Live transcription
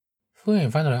歡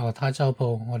迎翻到嚟《OTA週報》，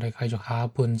我哋繼續下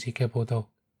半節嘅報道。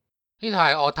呢度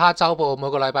係《OTA週報》，每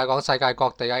個禮拜講世界各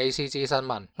地嘅 ACG 新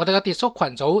聞。我哋嘅跌叔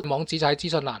群組網址就喺資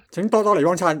訊欄，請多多嚟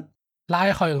幫襯。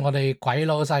拉去我哋鬼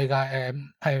佬世界，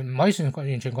係唔可以算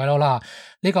完全鬼佬啦。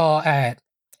呢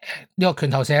個拳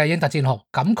頭社嘅英特戰號，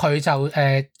咁佢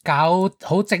就搞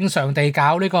好正常地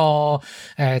搞呢個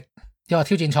一個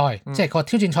挑戰賽，即係個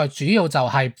挑戰賽主要就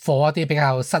係for一啲比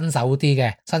較新手啲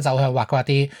嘅新手去挖掘一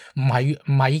啲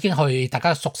唔係已經去大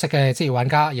家熟悉嘅職業玩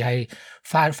家，而係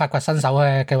發掘新手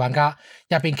嘅玩家。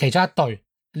入邊其中一隊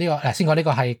呢個先講呢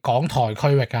個係港台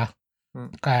區域噶，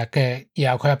嘅，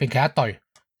然後佢入邊其中一隊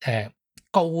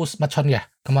高乜春嘅，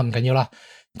咁啊唔緊要啦。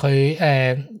佢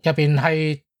入邊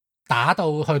係打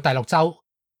到去第六周。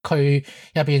佢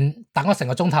入邊等咗成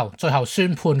個鐘頭，最後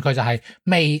宣判佢就係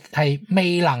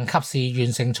未能及時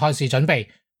完成賽事準備，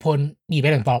判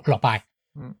2-0落敗。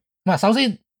首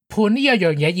先判呢一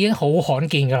樣嘢已經好罕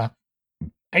見噶啦，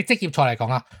喺職業賽嚟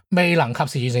講啊，未能及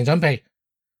時完成準備，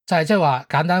就係即係話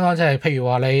簡單講，即係譬如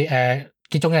話你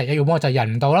接種嘅人要麼就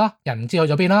人唔到啦，人唔知去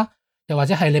咗邊啦，又或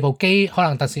者係你部機可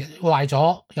能特時壞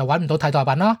咗，又搵唔到替代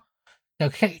品啦。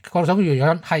各種原因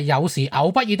係有時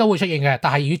偶不爾都會出現嘅，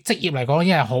但係以職業嚟講已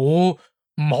經係好唔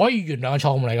可以原諒嘅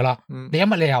錯誤嚟噶啦。你有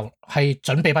乜理由係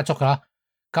準備不足噶啦？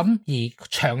咁而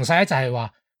詳細咧就係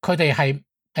話佢哋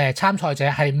係參賽者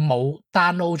係冇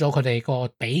download 咗佢哋個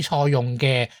比賽用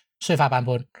嘅虛化版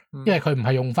本，因為佢唔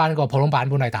係用翻個普通版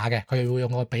本嚟打嘅，佢哋會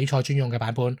用個比賽專用嘅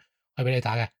版本去俾你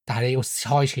打嘅。但係你要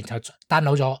賽前就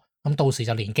download 咗，咁到時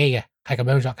就連機嘅，係咁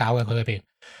樣作搞嘅佢嗰邊。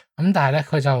咁但係咧，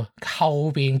佢就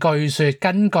後邊據說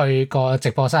根據個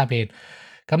直播室入邊，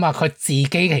咁啊佢自己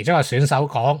其中一個選手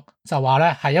講就話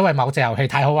咧係因為某隻遊戲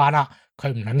太好玩啦，佢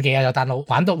唔撚記得有 download，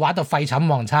玩到廢寢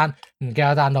忘餐，唔記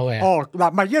得 download 嘅。哦，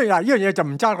嗱，唔係呢樣嘢就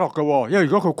唔揸落嘅喎，因為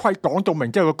如果佢講到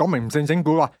明，即係佢講明唔正整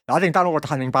蠱話，嗱一定 download 個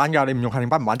限定版㗎，你唔用限定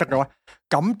版唔玩得嘅話，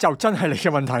咁就真係你嘅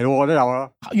問題咯，我都有啦。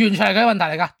完全係佢嘅問題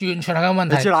嚟㗎，完全係佢嘅問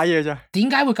題。你知瀨嘢啫？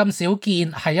點解會咁少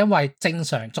見？係因為正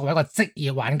常作為一個職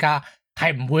業玩家。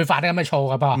係唔會犯啲咁嘅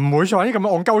錯噶噃，唔會犯啲咁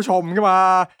嘅戇鳩錯誤噶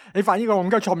嘛？你犯呢個戇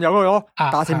鳩錯誤有嘅咯，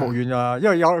打死無怨啊！因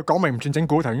為有講明唔算整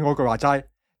蠱，頭先嗰句話齋，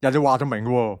人哋話到明嘅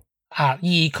喎。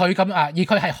而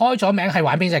佢係開咗名係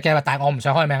玩邊隻 game，但係我唔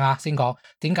想開名啊。先講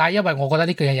點解？因為我覺得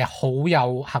呢句嘢好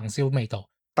有行銷味道，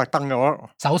特登嘅我。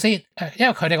首先因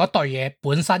為佢哋嗰隊嘢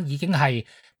本身已經係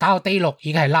打到 Day 6，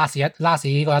已經係 last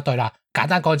嗰一隊啦。簡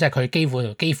單講，即係佢幾乎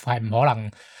係唔可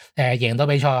能贏到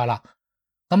比賽噶啦。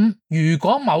咁如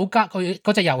果某家佢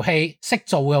嗰隻遊戲識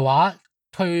做嘅話，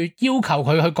去要求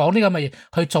佢去講呢咁嘅嘢，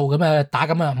去做咁嘅打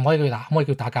咁啊，唔可以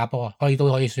叫打假波啊，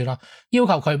都可以算啦。要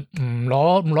求佢唔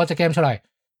攞隻 game 出嚟，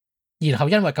然後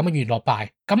因為咁樣而落敗，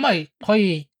咁咪可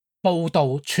以報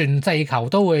道，全地球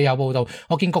都會有報道。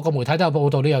我見各個媒體都有報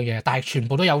道呢樣嘢，但係全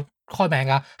部都有開名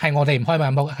噶，係我哋唔開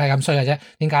名，係咁衰嘅啫。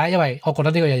點解咧？因為我覺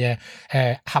得呢個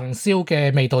嘢行銷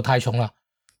嘅味道太重啦。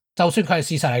就算佢係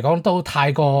事實嚟講，都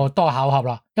太過多巧合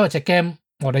啦。因為隻 game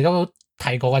我哋都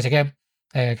提過嘅隻 game，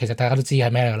其實大家都知係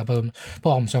咩嚟噶啦。不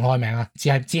過我唔想開名啊，只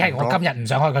係我今日唔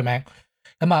想開佢名。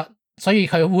咁啊，所以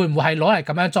佢會唔會係攞嚟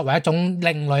咁樣作為一種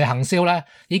另類行銷咧？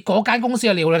以嗰間公司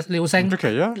嘅尿性，出奇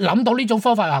啊！諗到呢種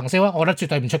方法去行銷咧，我覺得絕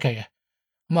對唔出奇嘅。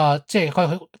咁啊，即係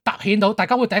佢凸顯到大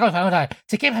家會第一個反應就係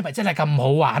隻 game 係咪真係咁好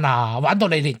玩啊？玩到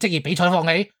你連職業比賽都放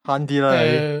棄？慳啲啦。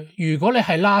如果你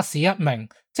係 last 一名，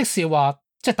即是話。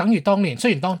即係等於當年，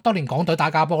雖然當年港隊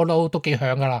打假波都幾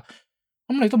響噶啦，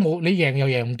咁你都冇，你贏又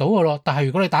贏唔到噶咯。但係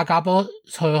如果你打假波，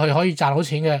佢可以賺到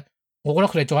錢嘅，我覺得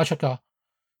佢哋做得出噶。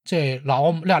即係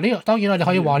嗱，你話呢個當然啦，你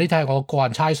可以話呢啲係我個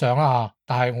人猜想啦嚇，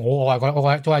但係我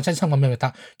係真心咁樣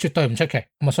答，絕對唔出奇。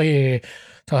咁啊，所以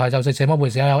就這麼回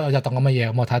事啦。有檔咁嘅嘢，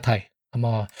咁我睇一睇。咁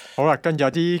啊，好啦，跟住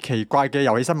有啲奇怪嘅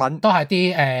遊戲新聞，都係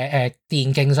啲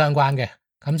電競相關嘅，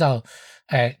咁就。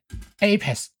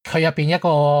Apex 佢入邊一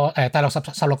個第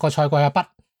16個賽季嘅筆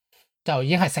就已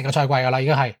經係成個賽季噶啦，已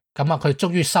經係咁啊！佢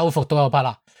終於收復到個筆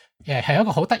啦，係一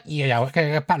個好得意嘅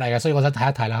嘅筆嚟嘅，所以我想睇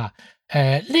一睇啦。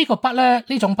呢個筆咧，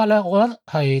呢種筆咧，我覺得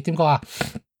係點講啊？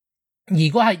如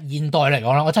果係現代嚟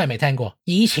講啦，我真係未聽過。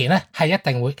以前咧係一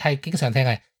定會係經常聽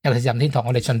嘅，尤其是任天堂。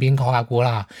我哋順便講下估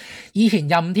啦。以前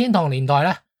任天堂年代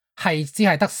咧係只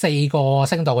係得4個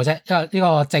聲道嘅啫，因為呢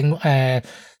個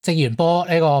正弦波，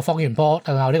呢個方弦波，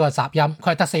仲有呢個雜音，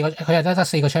佢係得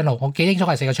4個 channel， 我記清楚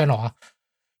係4個 channel 啊。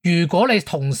如果你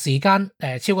同時間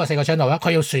超過4個 channel 咧，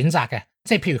佢要選擇嘅，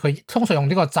即係譬如佢通常用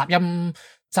呢個雜音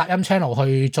channel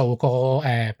去做個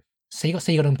4個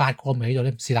定8個唔喺度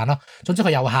咧，是但啦。總之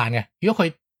佢有限嘅。如果佢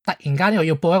突然間又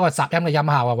要播一個雜音嘅音效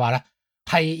嘅話咧，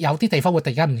係有啲地方會突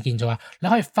然間唔見咗啊！你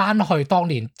可以翻去當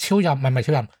年唔係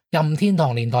超任任天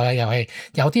堂年代嘅遊戲，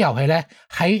有啲遊戲咧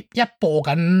喺一播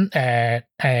緊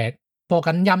播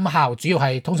緊音效，主要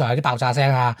係通常係啲爆炸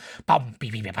聲啊，爆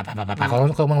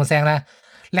嗰種聲咧，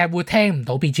你係會聽唔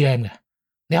到 BGM 嘅。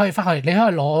你可以翻去，你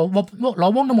可以攞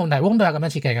嗡都冇問題，嗡都有咁樣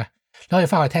設計嘅，你可以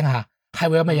翻去聽下，係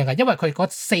會有咩嘢嘅？因為佢嗰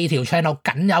4條 channel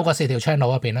僅有嗰4條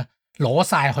channel 入邊咧，攞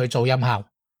晒去做音效，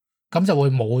咁就會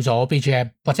冇咗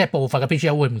BGM， 或者係部分嘅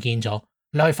BGM 會唔見咗。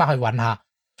你可以翻去揾下，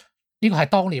呢個係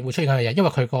當年會出現嘅嘢，因為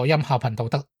佢個音效頻道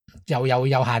得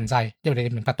有限制，因為你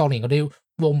明白當年嗰啲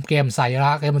ROM 幾咁細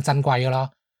啦，幾咁珍貴噶啦。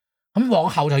咁往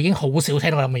後就已經好少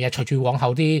聽到咁嘅嘢，隨住往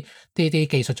後啲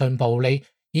技術進步，你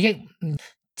已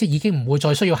經唔會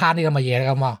再需要慳啲咁嘅嘢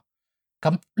啦嘛。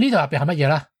咁呢度入邊係乜嘢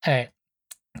咧？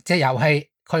隻遊戲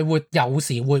佢會有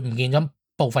時會唔見咗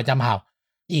部分音效，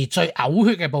而最嘔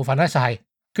血嘅部分咧就係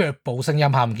腳步聲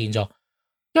音效唔見咗，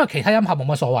因為其他音效冇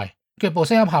乜所謂。腳步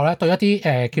聲音效咧，對一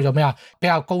啲叫做咩啊，比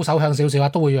較高手向少少啊，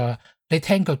都會你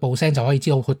聽腳步聲就可以知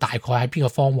道佢大概喺邊個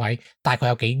方位，大概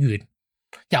有幾遠。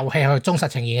遊戲係忠實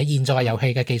呈現嘅，現在嘅遊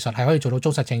戲嘅技術係可以做到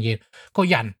忠實呈現。個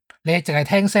人你淨係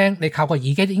聽聲，你靠個耳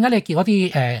機，點解你見嗰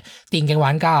啲電競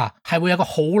玩家啊，係會有個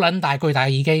好撚大巨大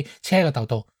嘅耳機車喺個頭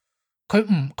度？佢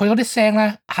嗰啲聲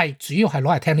咧係主要係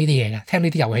攞嚟聽呢啲嘢嘅，聽呢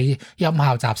啲遊戲音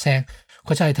效雜聲，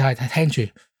佢真係聽住。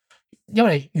因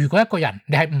為如果一個人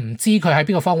你係唔知佢喺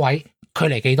邊個方位，距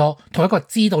離幾多，同一個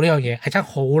知道呢樣嘢係差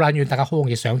好撚遠，大家好容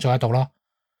易想像得到咯。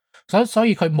所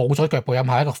以佢冇咗腳步音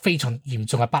效係一個非常嚴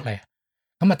重嘅不利。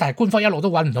咁啊，但係官方一路都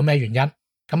揾唔到咩原因，咁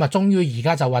啊，終於而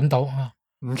家就揾到。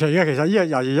唔奇嘅，其實呢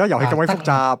個而家遊戲咁鬼複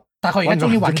雜，但係佢而家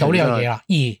終於揾到呢樣嘢啦。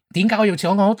而點解我要似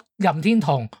我講任天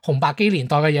堂紅白機年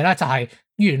代嘅嘢咧？就係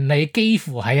原理幾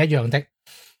乎係一樣的，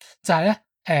就係咧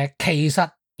其實。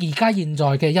而家現在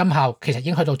嘅音效其實已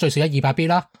經去到最少128bit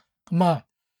啦，咁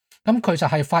佢就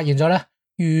係發現咗咧，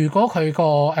如果佢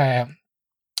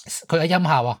嘅音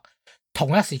效啊，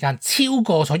同一時間超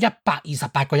過咗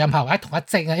128個音效喺同一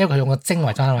幀啊，因為佢用個幀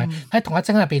為單位，喺同一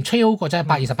幀入邊超過咗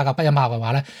128個音效嘅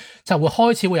話咧，就會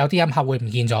開始會有啲音效會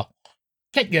唔見咗。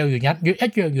一樣原因，一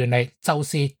樣原理，就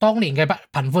是當年嘅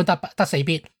頻寬得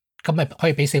4bit，咁咪可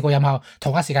以俾4個音效，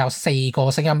同一時間有4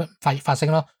個聲音發聲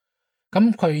咯。咁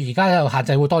佢而家喺度限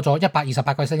制會多咗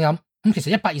128個聲音，咁其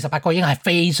實128個已經係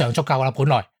非常足夠啦，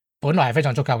本來係非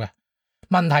常足夠嘅。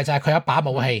問題就係佢有一把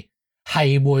武器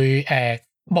係會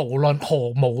無論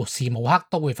無時無刻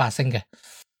都會發聲嘅。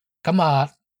咁啊，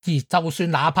而就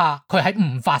算哪怕佢喺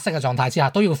唔發聲嘅狀態之下，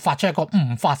都要發出一個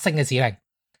唔發聲嘅指令。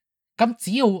咁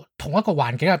只要同一個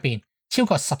環境入邊超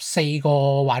過14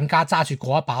個玩家揸住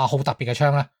嗰一把好特別嘅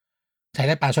槍咧，就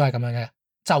係一把槍係咁樣嘅。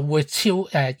就會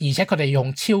而且佢哋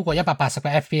用超過180個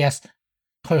FPS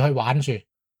去玩住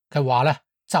嘅話咧，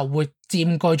就會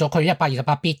佔據咗佢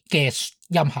128bit 嘅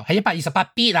音效，係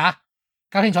128bit啊，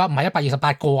搞清楚，唔係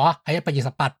128個啊，係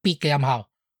128bit 嘅音效，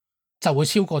就會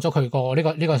超過咗佢個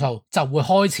呢個數，就會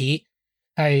開始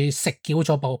係食繳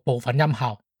咗部分音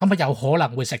效，咁啊有可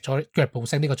能會食咗腳步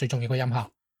聲呢個最重要嘅音效，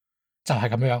就係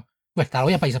咁樣。喂，大佬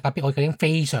128bit 我已經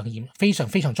非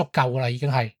常足夠啦，已經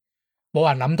係。冇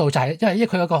人諗到就係，因為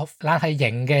佢嗰個冷係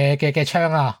型嘅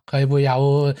槍啊，佢會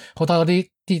有好多嗰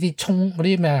啲衝嗰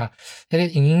啲咩啊，有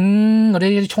啲嗰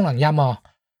啲充能音啊，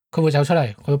佢會走出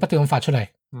嚟，佢會不斷咁發出嚟，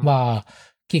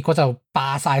結果就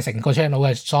霸晒成個 channel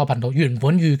嘅所有頻道。原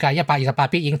本預計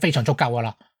128bit 已經非常足夠噶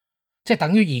啦，即係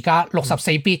等於而家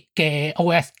64bit 嘅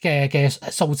OS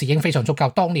嘅數字已經非常足夠。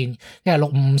當年因為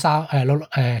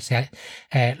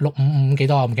655幾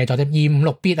多我唔記得咗添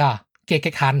，256bit 啊。嘅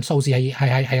極限數字係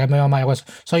咁樣啊嘛，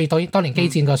所以當年機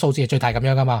戰個數字係最大咁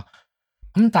樣噶嘛。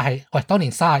咁但係喂，當年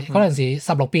嗰陣時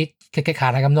16bit 嘅極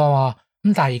限係咁多啊嘛。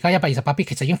咁但係而家128bit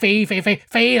其實已經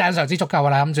非常之足夠噶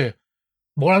啦。諗住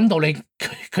冇諗到佢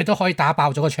都可以打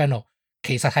爆咗個 channel，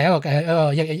 其實係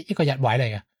一個日位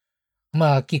嚟嘅。咁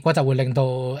啊，結果就會令到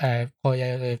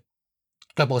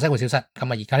腳步聲會消失。咁啊，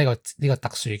而家呢個特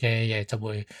殊嘅嘢就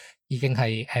會已經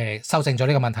係修正咗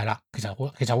呢個問題啦。其實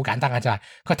好簡單嘅，就係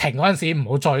佢停嗰陣時唔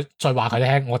好再話佢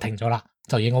聽，我停咗啦，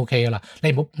就已經 OK 噶啦。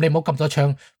你唔好咁多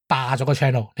槍霸咗個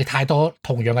channel， 你太多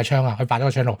同樣嘅槍啊，去霸咗個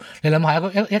channel。你諗下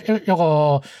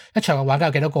一場嘅玩家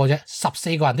有幾多個啫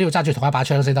？14個人都要揸住同一把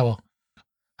槍先得喎。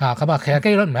咁啊，其實機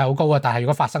率唔係好高啊，但係如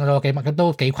果發生咗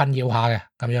都幾困擾下嘅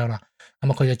咁樣啦。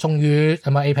咁啊，佢就終於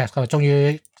咁啊 Apex 佢就終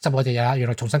於執嗰隻嘢啦。原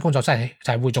來重新工作室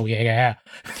就係會做嘢嘅，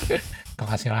講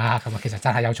下笑啦。咁啊，其實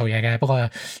真係有做嘢嘅，不過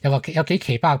有幾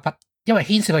奇葩嘅因為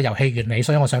牽涉個遊戲原理，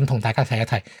所以我想同大家提一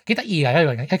提，幾得意嘅一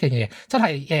件嘢，真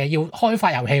係要開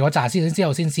發遊戲嗰陣先之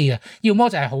後先知嘅。要麼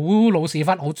就係好老屎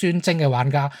忽、好專精嘅玩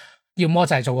家，要麼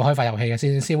就係做開發遊戲嘅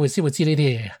先會知呢啲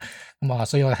嘢。咁啊，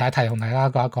所以我提一提同大家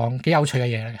講一講幾有趣嘅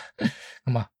嘢嚟嘅。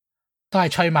咁啊，都係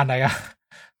趣聞嚟噶。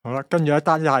好啦，跟住一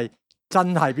單就係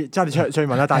真係趣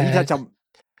聞啦，但係依家就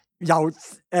由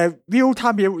real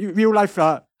time 變 real life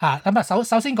啦。咁啊，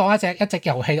首先講一隻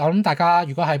遊戲，我諗大家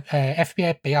如果係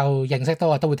FBA 比較認識都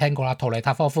會聽過啦，圖尼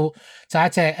塔科夫就係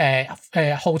一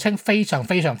隻號稱非常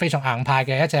非常非常硬派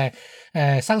嘅一隻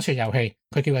生存遊戲，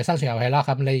佢叫做生存遊戲啦。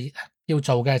咁你要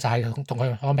做嘅就係同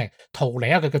佢講明，圖尼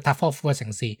一個叫塔科夫嘅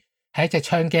城市，係一隻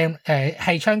槍 game，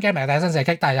係槍 game 嚟嘅第一身射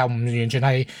擊，但係又唔完全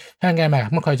係槍 game 嘅。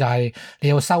咁佢就係你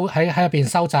要喺入邊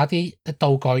收集一啲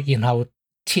道具，然後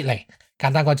撤離。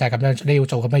簡單講就係咁樣，你要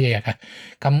做咁乜嘢嘅。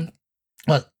咁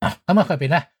佢入邊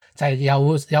咧就係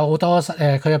有好多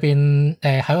佢入邊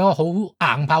係一個好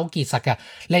硬炮結實嘅。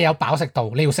你有飽食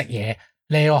度，你要食嘢，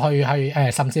你要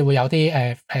去甚至會有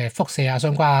啲輻射啊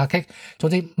相關啊，總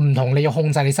之唔同你要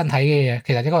控制你身體嘅嘢。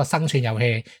其實呢個生存遊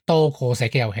戲多過射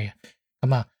擊遊戲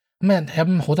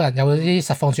咁好多人有啲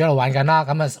實況主喺度玩緊啦。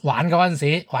咁啊玩嗰陣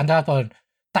時玩到一半，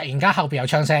突然間後邊有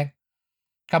槍聲，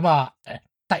咁啊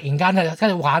突然間咧跟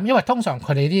住玩，因為通常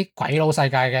佢哋啲鬼佬世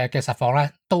界嘅實況咧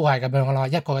都係咁樣噶啦，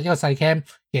一個細 cam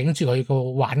影住佢個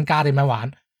玩家點樣玩，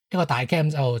一個大 cam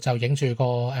就影住個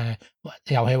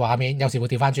遊戲畫面，有時會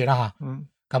調翻轉啦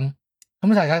嚇。咁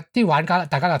就係啲玩家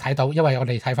大家就睇到，因為我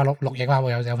哋睇翻錄影啦，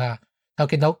會有翻，就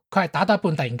見到佢係打到一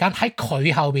半，突然間喺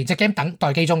佢後邊隻 game 等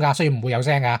待機中㗎，所以唔會有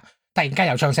聲㗎。突然間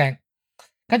有槍聲，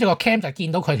跟住個 cam 就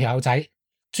見到佢條友仔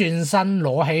轉身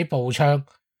攞起步槍，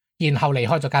然後離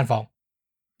開咗間房。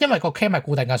因為個 cam 係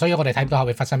固定㗎，所以我哋睇唔到後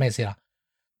面發生咩事啦。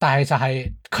但係就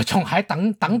係佢仲喺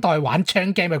等待玩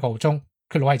槍 game 嘅途中，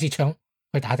佢攞起支槍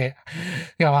去打嘅，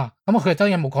你話嘛？咁佢當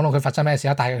然冇講到佢發生咩事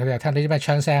啦，但係佢又聽到啲咩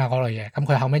槍聲啊嗰類嘢。咁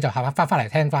佢後尾就翻翻嚟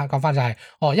聽翻講翻就係，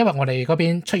因為我哋嗰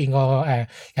邊出現過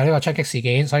有呢個槍擊事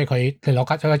件，所以佢哋攞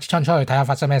咗支槍出去睇下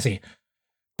發生咩事，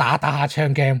打下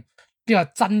槍 game，呢個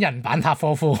真人版塔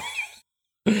科夫。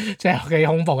即係幾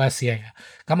恐怖嘅事嚟嘅。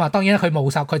咁啊當然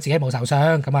佢自己冇受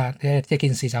傷，咁啊一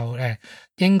件事就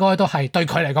應該都係對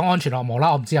佢嚟講安全落幕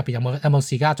啦。我唔知入邊有冇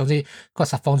事㗎，總之個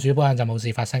實況主本人就冇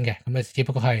事發生嘅。咁只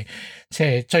不過係即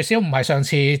係最少唔係上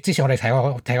次之前我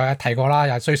哋提過啦，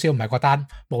又最少唔係嗰單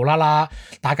無啦啦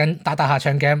打下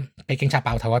槍 game 俾警察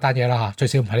爆頭嗰單嘢啦嚇，最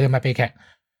少唔係呢啲咁嘅悲劇。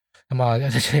咁啊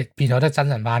變咗啲真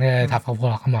人版嘅塔科夫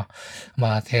啦。咁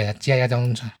啊其實只係一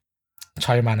種趣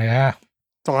聞嚟嘅。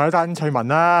仲有一單趣聞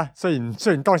啦，雖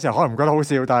然當事人可能唔覺得好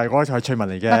笑，但係我覺得係趣聞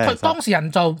嚟嘅。佢當事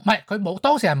人就唔係佢冇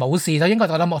當事人冇事就應該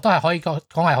覺得都係可以講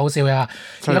係好笑嘅。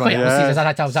如果佢有事就真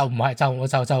係就唔係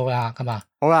就啊咁啊。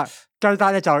好啦，跟住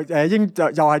單咧就又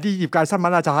係啲業界新聞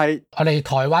啦，就係我哋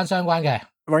台灣相關嘅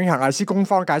永恆艾絲工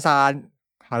坊解散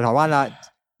係台灣啦。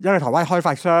因為台灣開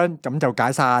發商咁就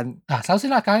解散。首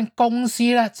先啦，間公司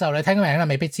咧就你聽個名咧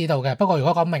未必知道嘅。不過如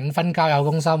果講銘分交友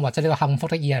中心或者呢個幸福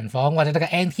的二人房或者呢個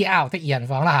NTR 的二人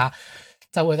房啦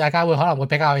嚇，就大家可能會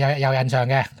比較有印象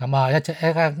嘅。咁啊一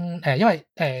間因為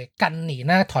近年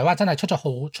咧台灣真係出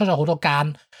咗好多間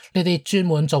呢啲專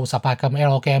門做18禁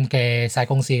L game 嘅細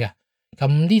公司嘅。咁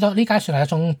呢間算係一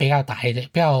種比較大嘅，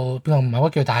比較唔係好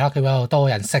叫大咯，叫比較多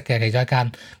人識嘅其中一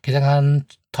間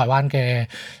台灣嘅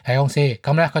公司。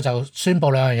咁咧佢就宣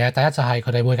布兩樣嘢，第一就係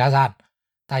佢哋會解散，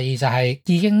第二就係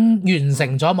已經完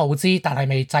成咗募資但係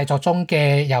未製作中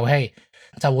嘅遊戲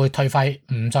就會退費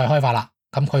唔再開發啦。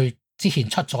咁佢之前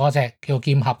出咗一隻叫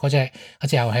劍俠嗰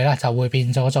隻遊戲咧，就會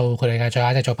變咗做佢哋嘅最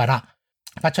後一隻作品啦。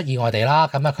不出意外地啦，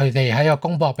咁啊佢哋喺個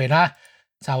公佈入邊咧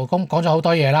就講咗好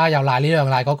多嘢啦，又賴呢樣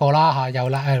賴嗰個啦嚇，又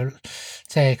賴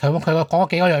即係佢講咗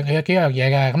幾樣嘢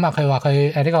嘅。咁啊佢話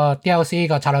佢呢個 DLC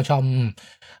個策略錯誤。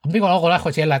咁邊個都覺得佢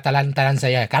自己大撚死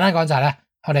嘅。簡單講就係咧，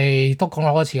我哋都講咗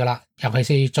好多次噶啦，尤其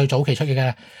是最早期出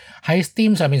嘅喺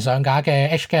Steam 上面上架嘅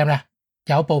H game 咧，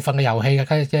有部分嘅遊戲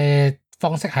嘅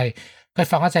方式係佢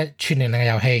放一隻全年齡嘅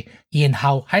遊戲，然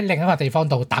後喺另一個地方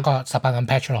度打個18禁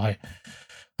patch 落去。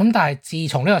咁但係自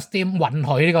從呢個 Steam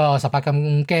允許呢個18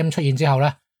禁 game 出現之後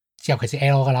咧，尤其是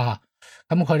L 噶啦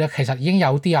嚇，咁佢哋其實已經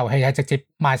有啲遊戲係直接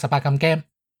賣18禁 game。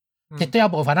亦都有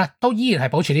部分咧，都依然係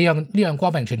保持呢樣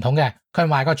光明傳統嘅。佢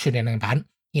賣個全年齡版，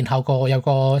然後有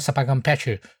個18禁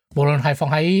patch，無論係放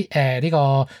喺呢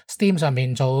個 Steam 上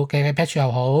面做嘅 patch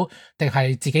又好，定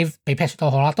係自己俾 patch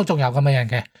都好啦，都仲有咁嘅人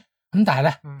嘅。咁但係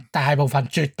咧，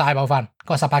絕大部分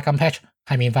個18禁 patch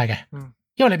係免費嘅，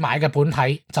因為你買嘅本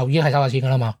體就已經係收咗錢噶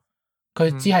啦嘛。佢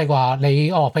只係話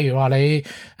你譬如話你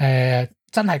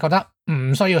真係覺得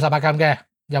唔需要18禁嘅，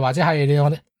又或者係你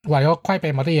為咗規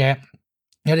避某啲嘢。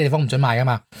有啲地方唔准賣噶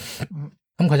嘛，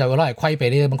咁佢就會攞嚟規避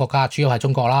呢啲咁國家，主要係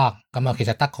中國啦。咁啊，其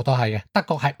實德國都係嘅，德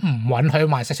國係唔允許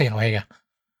賣色情遊戲嘅，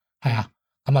係啊。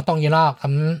咁啊，當然啦，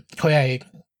咁佢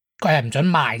係唔准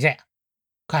賣啫，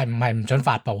佢係唔准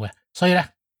發布嘅。所以咧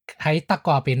喺德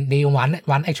國入邊，你要玩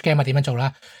H game 係點樣做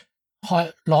啦？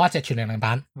攞一隻全年齡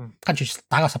版，跟住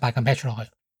打個18禁 patch 落去。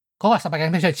嗰個18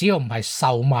禁 patch 只要唔係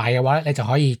售賣嘅話咧，你就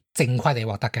可以正規地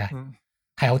獲得嘅，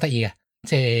係好得意嘅。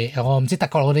即係我唔知德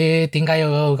國嗰啲點解要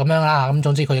咁樣啦。咁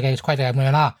總之佢嘅規定係咁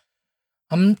樣啦。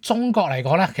咁中國嚟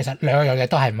講咧，其實兩樣嘢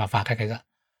都係唔合法嘅。其實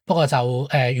不過就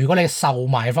如果你售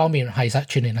賣方面係實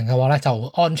全年齡嘅話咧，就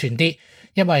安全啲。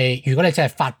因為如果你只係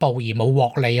發布而冇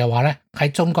獲利嘅話咧，喺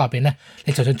中國入邊咧，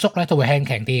你就算捉咧都會輕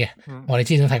強啲嘅。我哋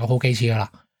之前都提過好幾次噶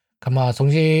啦。咁啊，總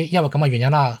之因為咁嘅原因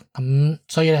啦，咁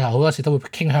所以咧好多時都會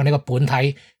傾向呢個本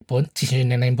體全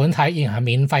年齡本體，然後係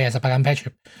免費嘅18禁 patch。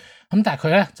咁但係佢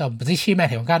咧就唔知黐咩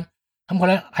條筋，咁佢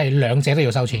咧係兩者都要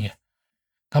收錢嘅。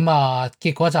咁啊，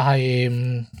結果就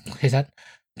係、其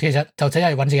實就只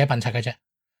係揾自己笨柒嘅啫。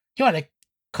因為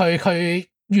佢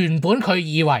原本佢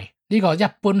以為呢個一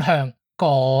般向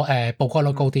個曝光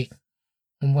率高啲，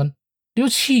咁揾屌黐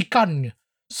筋嘅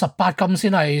18禁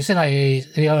先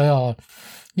係呢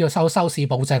個收視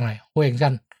保證嚟，好認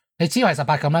真。你只要係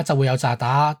18禁咧，就會有扎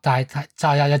打，但係就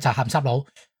有紮鹹濕佬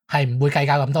係唔會計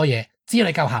較咁多嘢，只要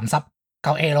你夠鹹濕、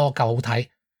夠 L、夠好睇，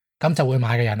咁就會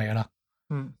買嘅人嚟噶啦。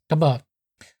咁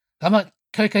啊，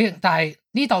佢但係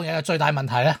呢檔嘢嘅最大問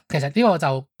題咧，其實呢個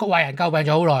就為人詬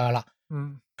病咗好耐噶啦。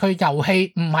佢遊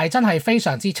戲唔係真係非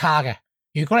常之差嘅。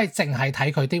如果你淨係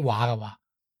睇佢啲畫嘅話，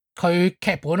佢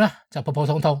劇本咧就普普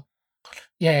通通。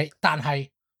但係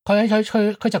佢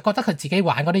就覺得佢自己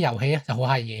玩嗰啲遊戲咧就好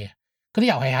閪嘢。嗰啲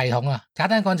遊戲系統啊，簡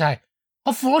單講就係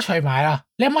我褲都除埋啦，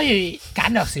你可唔可以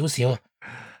簡略少少？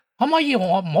可唔可以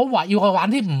我唔好話要我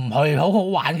玩啲唔係好好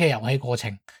玩嘅遊戲過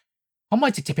程？可唔可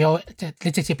以直接俾我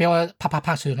你直接俾我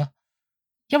啪算咯？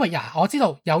因為我知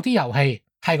道有啲遊戲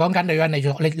係講緊女人，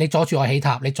你阻住我起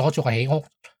塔，你阻住我起屋，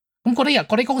咁嗰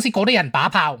啲公司嗰啲人把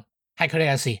炮係佢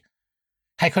哋嘅事，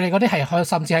係佢哋嗰啲係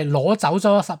甚至係攞走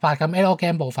咗18禁 L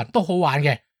game 部分都好玩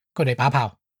嘅，佢哋把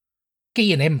炮。既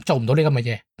然你做唔到呢咁嘅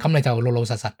嘢，咁你就老老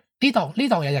實實。呢檔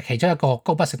嘢就其中一個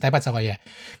高不成低不就嘅嘢。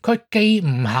佢既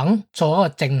唔肯做一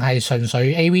個淨係純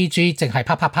粹 AVG，淨係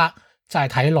啪，就係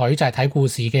睇女，就係睇故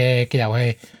事嘅遊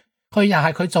戲。佢又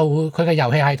係佢做佢嘅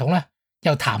遊戲系統咧，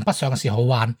又談不上是好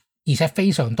玩，而且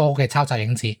非常多嘅抄襲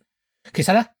影子。其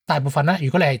實咧，大部分咧，如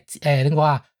果你係點講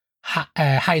啊，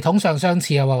系統上相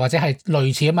似啊，或者係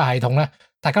類似咁嘅系統咧，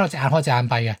大家都隻眼開隻眼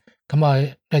閉嘅。咁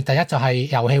啊，第一就係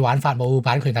遊戲玩法冇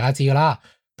版權，大家知噶啦。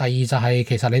第二就係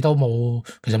其實你都冇，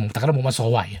其實大家都冇乜所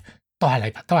謂嘅，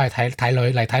都係睇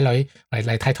女嚟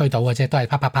睇推倒嘅啫，都係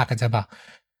啪嘅啫嘛。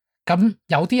咁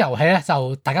有啲遊戲咧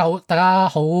就大家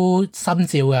好心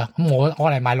照嘅，咁我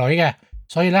嚟賣女嘅，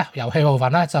所以咧遊戲部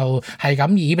分咧就係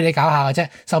咁易俾你搞下嘅啫，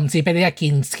甚至俾你一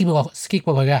鍵 skip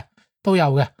過佢嘅都有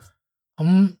嘅。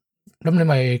咁你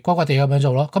咪乖乖地咁樣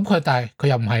做咯。咁但係佢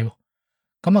又唔係。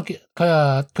咁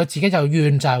啊，佢自己就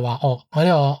怨就係話，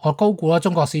我高估咗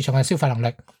中國市場嘅消費能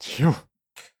力。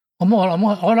咁我諗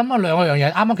啊兩個樣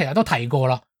嘢，啱啱其實都提過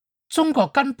啦。中國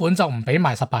根本就唔俾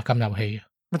賣18禁遊戲嘅，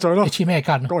咪就係咯，你黐咩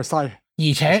筋？嗰個嘥，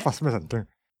而且發咩神經？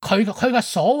佢嘅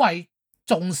所謂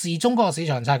重視中國市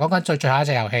場就係講緊最後一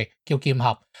隻遊戲叫劍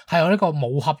俠，係有呢個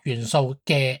武俠元素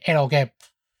嘅 L game。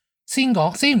先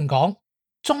唔講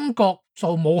中國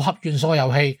做武俠元素嘅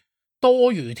遊戲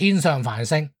多如天上繁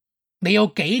星。你有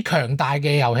幾強大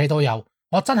嘅遊戲都有，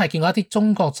我真係見過一啲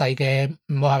中國製嘅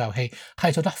武俠遊戲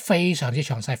係做得非常之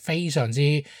詳細，非常之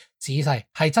仔細，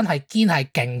係真係堅係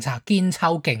勁拆堅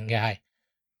抽勁嘅係。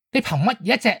你憑乜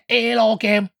嘢一隻 L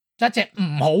game， 一隻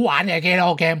唔好玩嘅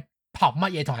L game， 憑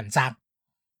乜嘢同人爭？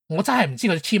我真係唔知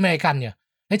佢黐咩筋嘅。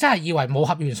你真係以為武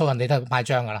俠元素人哋都賣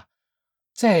帳噶啦？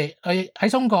即係喺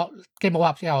中國嘅武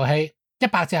俠遊戲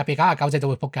100隻入邊99隻都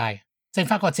會撲街，剩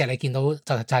翻嗰隻你見到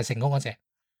就係成功嗰隻。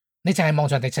你淨係望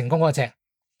住人哋成功嗰隻，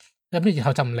咁然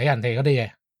後就唔理人哋嗰啲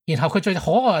嘢。然後佢最可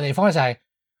愛嘅地方咧就係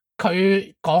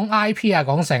佢講 IP 啊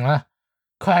講成啦，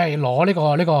佢係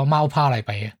攞呢個貓趴嚟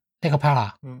比嘅呢個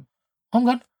partner。我諗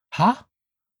緊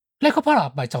呢個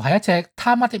partner 咪就係一隻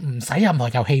他媽的唔使任何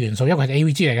遊戲元素，因為佢係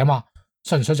AVG 嚟噶嘛，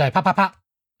純粹就係啪，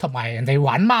同埋人哋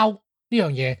玩貓呢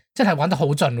樣嘢真係玩得好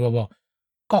盡噶喎。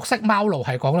角色貓奴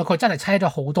係講啦，佢真係砌咗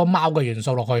好多貓嘅元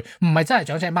素落去，唔係真係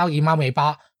長隻貓以貓尾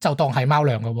巴就當係貓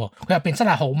糧嘅喎。佢入邊真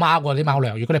係好貓喎啲貓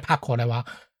糧。如果你拍過嘅話，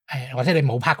或者你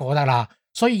冇拍過都得啦。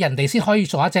所以人哋先可以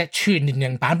做一隻全年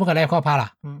齡版本嘅 Level Up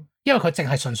啦。因為佢淨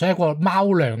係純粹一個貓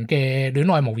糧嘅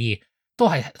戀愛模擬，都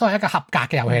係一個合格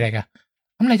嘅遊戲嚟嘅。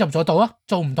咁你做唔做到啊？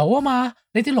做唔到啊嘛！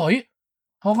你啲女，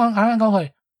我講啱講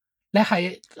去，你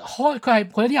係開佢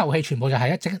啲遊戲全部就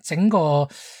係整個。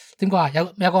點講啊？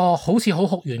有個好似好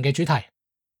酷炫嘅主題，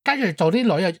跟住做啲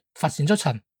女啊乏善足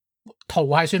陳，圖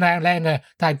係算靚嘅，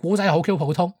但係古仔好 Q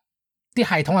普通，啲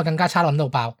系統係更加差撚到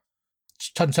爆，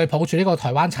純粹抱住呢個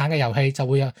台灣產嘅遊戲就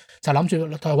諗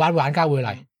住台灣玩家會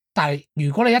嚟，但係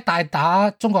如果你一旦打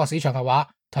中國市場嘅話，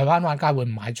台灣玩家會唔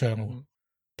買賬嘅。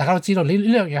大家都知道呢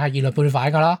樣嘢係二律背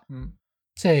反噶啦，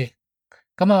即係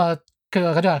咁啊，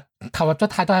佢話投入咗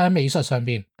太多喺美術上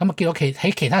邊，咁啊見到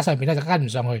喺其他上邊咧就跟唔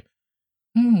上去，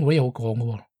冇乜嘢好講嘅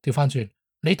喎。調翻轉，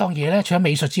你當嘢咧，除咗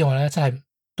美術之外咧，真係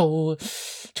都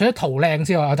除咗圖靚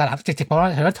之外，我嗱直講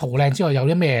啦，除咗圖靚之外，有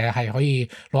啲咩係可以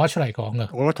攞得出嚟講嘅？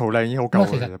我覺得圖靚已經好夠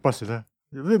其實不是咧，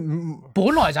本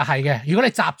來就係嘅。如果你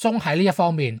集中喺呢一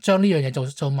方面，將呢樣嘢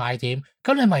做賣點，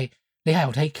咁你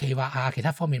係睇企劃啊，其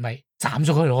他方面咪斬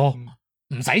咗佢咯，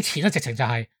唔使錢啦，直情就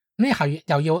係呢係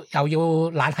又要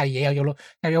懶係嘢，又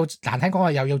要難聽講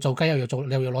話，又要做雞，又要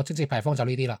攞即時牌坊，就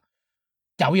呢啲啦。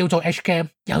又要做 H game，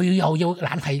又要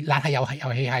懶係遊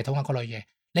戲系統啊嗰類嘢。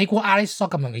你估 Alice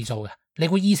咁容易做嘅？你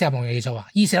估 E4咁容易做啊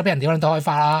？E4都俾人屌撚到開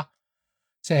花啦，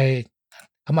即係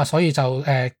咁啊！所以就因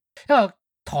為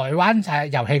台灣就係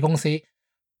遊戲公司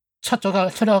出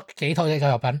咗幾套嘅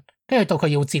作品，跟住到佢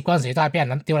要接嗰陣時，都係俾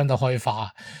人屌撚到開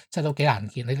花，即係都幾難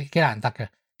見，幾難得嘅。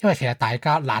因為其實大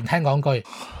家難聽講句，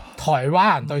台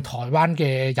灣人對台灣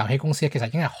嘅遊戲公司其實已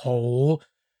經係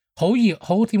好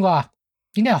點講啊？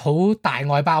已經係好大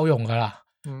愛包容噶啦，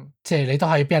即係你都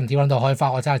可以俾人屌撚到開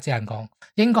花。我真係只能講，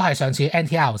應該係上次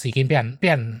NTR 事件俾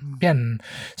人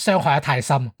傷害得太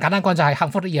深。簡單講就係《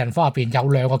幸福的二人坊》入邊有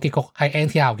2個結局係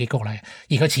NTR 結局嚟，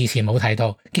而佢遲遲冇提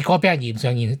到，結果俾人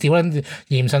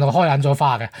嫌上到開眼咗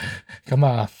花嘅。咁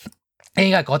啊，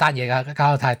應該係嗰單嘢噶，搞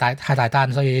到太大單，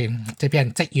所以即係俾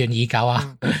人積怨已久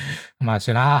啊。咁啊，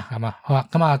算啦，係嘛，好啊。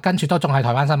咁啊，跟住都仲係台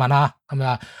灣新聞啦。咁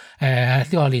啊，呢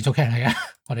個連續劇嚟嘅。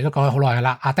我哋都講咗好耐噶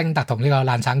啦，阿丁特同呢個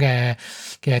爛橙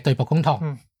嘅對簿公堂，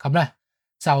咁咧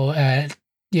就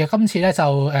而今次咧就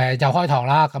又開堂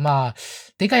啦。咁啊，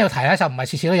點解要提咧？就唔係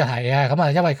次次都要提嘅。咁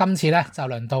啊，因為今次咧就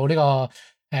輪到呢個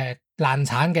爛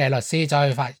橙嘅律師走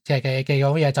去發嘅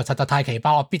嗰嘢，就實在太奇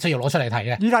葩，我必須要攞出嚟提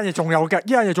嘅。呢單嘢仲有嘅，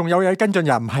呢單嘢仲有嘢跟進，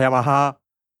又唔係啊嘛嚇，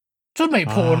都未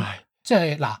判，即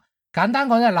係嗱，簡單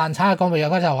講即係爛橙嘅講嘅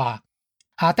嘢，就話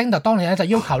阿丁特當年咧就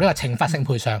要求呢個懲罰性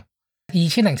賠償。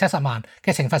2070萬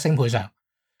嘅懲罰性賠償，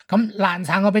咁爛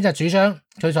橙嗰邊就主張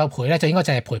佢再賠咧，就應該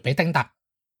淨係賠俾丁特，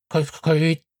佢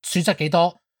損失幾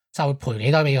多就賠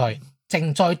幾多俾佢，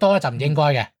剩再多咧就唔應該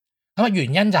嘅。咁啊原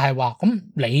因就係話，咁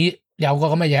你有個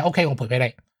咁嘅嘢，OK 我賠俾你，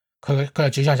佢嘅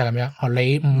主張就係咁樣，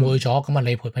你誤會咗，咁啊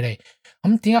你賠俾你。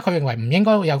咁點解佢認為唔應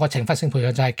該有個懲罰性賠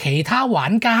償？就係其他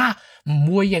玩家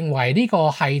唔會認為呢個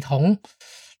系統。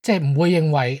即係唔會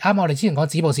認為啱我哋之前講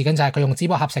止步事件就係佢用止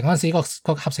步合成嗰陣時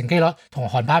個合成機率同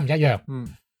韓版唔一樣。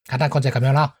簡單講就係咁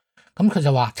樣啦。咁佢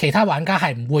就話其他玩家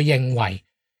係唔會認為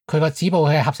佢個止步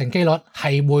嘅合成機率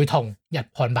係會同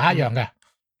韓版一樣嘅。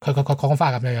佢講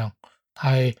法係咁樣，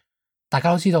係大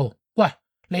家都知道。喂，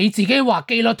你自己話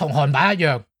機率同韓版一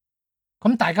樣，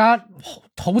咁大家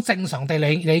好正常地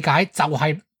理解就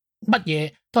係乜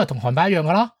嘢都係同韓版一樣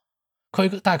噶啦。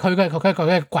但係佢嘅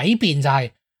詭辯就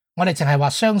係。我哋淨係話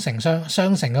雙城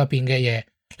嗰邊嘅嘢，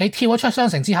你跳咗出雙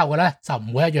城之後嘅咧就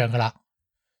唔會一樣噶啦。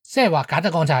即係話簡單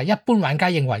講就係一般玩家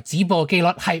認為止步嘅機率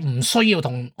係唔需要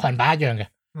同韓版一樣嘅。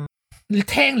你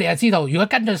聽你就知道，如果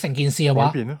跟進成件事嘅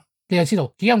話，你就知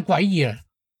道幾咁詭異啊！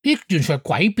呢完全係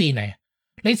詭辯嚟。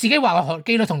你自己話個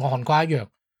機率同個韓國一樣，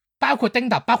包括丁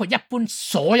特，包括一般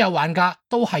所有玩家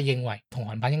都係認為同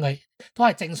韓版應該都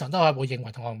係正常，都係會認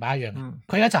為同韓版一樣。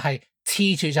佢而家就係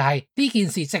次處就係呢件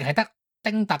事淨係得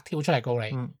丁特跳出嚟告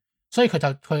你，所以佢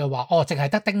就話淨係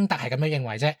得丁特係咁樣認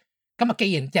為啫。咁啊，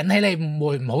既然引起你誤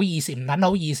會，唔好意思，唔撚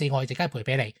好意思，我哋即刻賠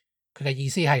俾你。佢嘅意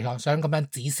思係想咁樣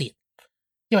止蝕，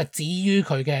因為至於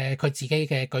佢自己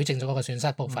嘅舉證咗嗰個損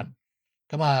失部分。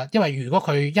咁啊，因為如果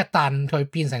佢一旦佢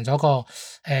變成咗個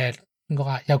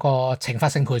有個懲罰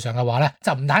性賠償嘅話咧，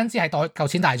就唔單止係夠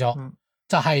錢大咗，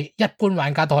就係一般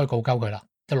玩家都可以告鳩佢啦，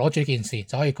就攞住件事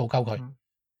就可以告鳩佢。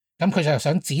咁佢就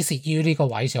想止蝕於呢個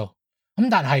位數。咁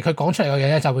但係佢講出嚟嘅嘢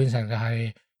咧，就變成就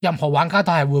係任何玩家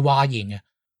都係會嘩然嘅。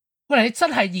喂，你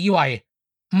真係以為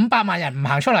500萬人唔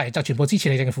行出嚟就全部支持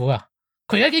你政府啊？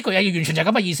佢而家呢句嘢完全就係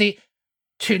咁嘅意思。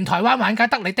全台灣玩家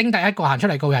得你丁特一個行出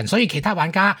嚟告人，所以其他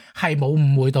玩家係冇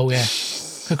誤會到嘅。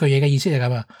佢句嘢嘅意思就係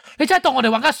咁啊！你真係當我哋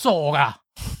玩家傻噶？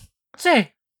即係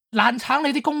爛橙你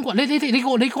啲公關，你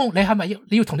係咪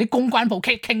要同啲公關部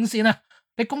傾先啊？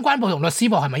你公關部同律師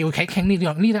部係咪要傾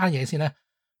呢單嘢先咧？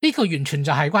呢個完全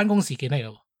就係關公事件嚟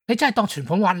咯！你真係當全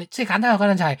盤玩，即係簡單嘅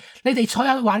講就係你哋所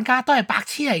有玩家都係白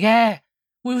痴嚟嘅，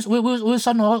會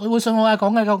信我講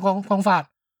嘅講法。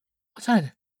真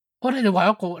係，我哋話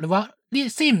一個，你話呢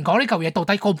先唔講呢嚿嘢到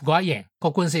底告唔告得贏個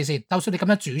官司先。就算你咁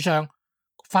樣主張，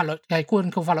法律係官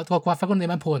告法律個法官點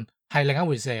樣判係另一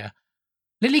回事啊！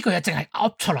你呢句嘢淨係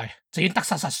噏出嚟，就已經得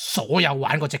失晒所有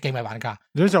玩過隻 game 嘅玩家。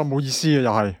你就冇意思嘅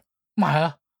又係。咪係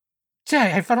啊，即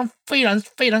係非常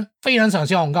嘗試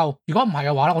戇鳩。如果唔係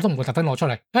嘅話咧，我都唔會特登攞出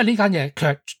嚟，因為呢間嘢其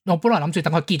實我本來諗住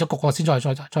等佢結咗局我先再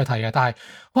睇嘅。但係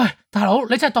喂，大佬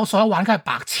你真係當所有玩家係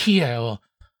白痴嚟喎！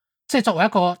即係作為一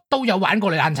個都有玩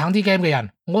過你爛橙啲 game 嘅人，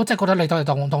我真係覺得你都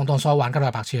係當所有玩家都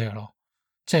係白痴嚟咯。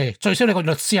即係最少你個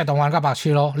律師係當玩家白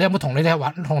痴咯。你有冇同你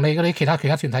哋同你嗰啲其他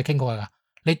團體傾過㗎？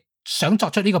你想作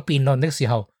出呢個辯論的時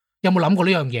候，有冇諗過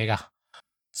呢樣嘢㗎？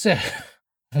即係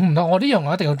我唔得，我呢樣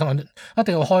我一定要開，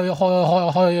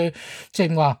即係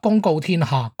點話公告天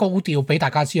下，高調俾大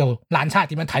家知道爛差係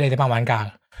點樣睇你哋班玩家。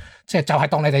即係就係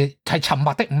當你哋係沉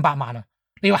默的500萬啊！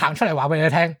你要行出嚟話俾你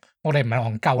聽，我哋唔係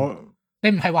戇鳩。你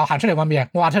唔係話行出嚟話咩啊？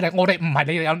我話出嚟，我哋唔係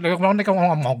你哋有你講你咁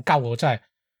我戇鳩喎，真係。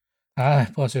唉，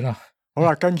不過算啦。好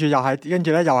啦，跟住咧又係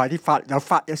啲法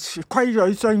規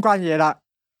矩相關嘢啦。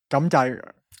咁就係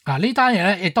呢單嘢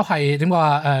咧，亦都係點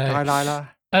話太拉啦。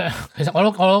其實我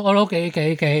都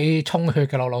幾充血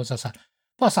嘅，老老實實。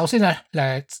不過首先咧，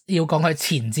要講佢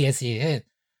前置嘅事先，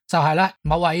就係咧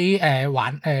某位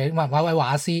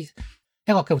畫師，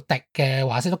一個叫迪嘅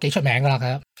畫師都幾出名噶啦。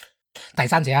佢第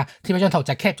三者啊，貼咗張圖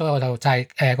就 cap 咗個圖，就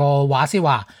係個畫師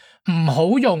話唔好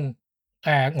用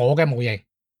我嘅模型，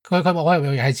佢我嘅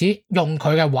模型係指用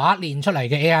佢嘅畫練出嚟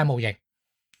嘅 AI 模型，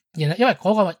然後因為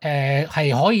嗰個係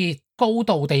可以高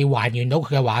度地還原到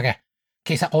佢嘅畫嘅。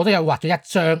其實我都有畫咗一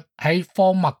張喺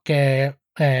科墨嘅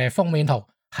封面圖，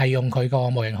係用佢個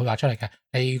模型去畫出嚟嘅。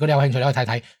你如果你有興趣，你可以睇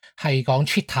睇，係講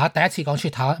Twitter 第一次講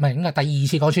Twitter， 唔係應該第二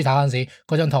次講 Twitter 嗰陣時，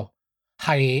嗰張圖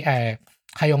係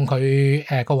用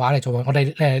佢個畫嚟做。我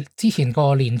哋之前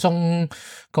個年終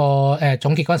個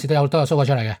總結嗰陣時都有 show 過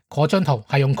出嚟嘅。嗰張圖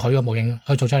係用佢個模型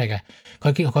去做出嚟嘅。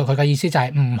佢嘅意思就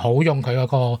係唔好用佢嗰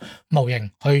個模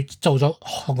型去做咗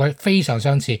同佢非常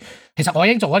相似。其實我已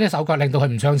經做咗啲手腳令到佢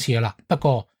唔相似噶啦，不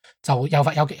過就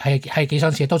係幾相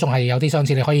似，都仲係有啲相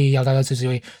似，你可以有少少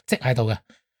積喺度嘅。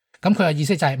咁佢嘅意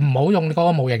思就係唔好用嗰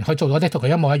個模型去做咗啲同佢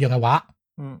一模一樣嘅畫。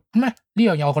咁咧呢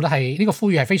樣嘢我覺得係呢個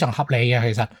呼籲係非常合理嘅。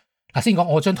其實嗱，先講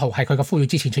我張圖係佢個呼籲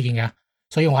之前出現嘅，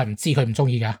所以我係唔知佢唔中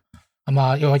意嘅。咁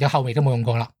啊，有後尾都冇用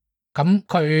過啦。咁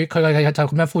佢就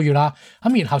咁樣呼籲啦。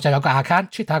咁然後就有個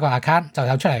account，Twitter 個 account 就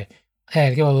有出嚟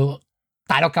叫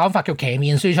大陸講法叫騎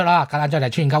面輸出啦，簡單咗嚟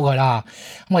串鳩佢啦。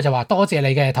咁我就話多謝你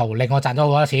嘅圖令我賺咗好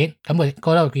多錢。咁佢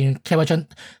嗰度見貼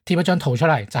一張圖出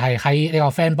嚟，就係喺呢個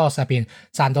Fanbox 入邊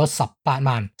賺到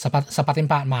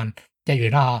18.8萬日元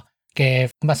啦嘅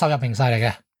咁嘅收入明細嚟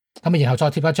嘅。咁然後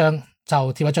再貼一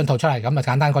張圖出嚟，咁啊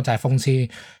簡單講就係諷刺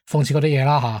嗰啲嘢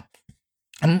啦嚇。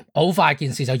咁好快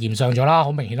件事就嚴上咗啦，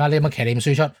好明顯啦，呢啲咁嘅騎臉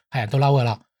輸出係人都嬲噶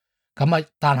啦。咁啊，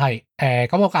但係咁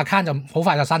個 account 就好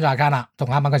快就刪咗 account 啦，同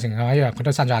啱啱嘅情況一樣，佢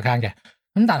都刪咗 account 嘅。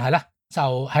咁但係咧，就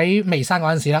喺未刪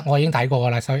嗰陣時咧，我已經睇過噶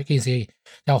啦，所以件事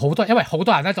有好多，因為好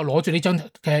多人咧就攞住呢張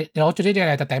嘅攞住呢啲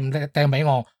嘢就掟俾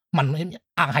我，問硬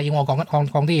係要我講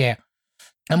啲嘢。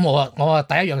咁我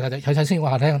第一樣就佢首先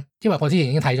話聽，因為我之前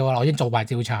已經睇咗啦，我已經做埋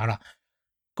調查啦。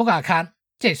嗰個 account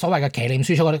即係所謂嘅騎臉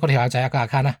輸出嗰條友仔個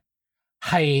account 咧，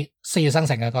係4月生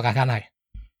成嘅個 account 係，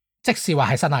即是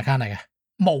話係新 account 嚟嘅，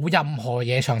冇任何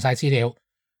嘢詳細資料。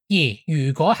而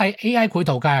如果喺 AI 繪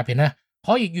圖界入邊咧，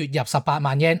可以月入18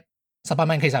萬 yen，18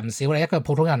萬其實唔少，你一個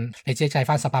普通人你自己計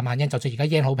翻18萬 yen，就算而家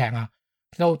yen 好平啊，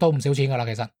都唔少錢噶啦。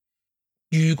其實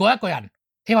如果一個人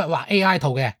因為話 AI 圖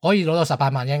嘅可以攞到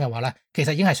18萬 yen 嘅話咧，其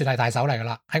實已經係算係大手嚟噶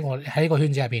啦。喺呢個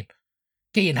圈子入邊，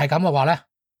既然係咁嘅話咧，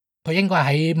佢應該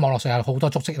喺網絡上有好多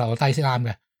足跡留低先啱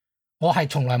嘅。我係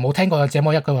從來冇聽過有這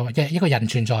麼一個人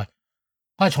存在，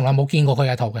我係從來冇見過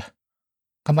佢嘅圖嘅。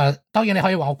咁啊，當然你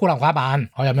可以話我孤陋寡聞，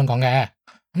我有咁樣講嘅。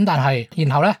咁但係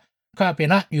然後咧，佢入邊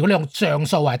咧，如果你用像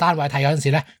素為單位睇嗰陣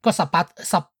時咧，個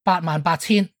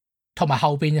18,800,000同埋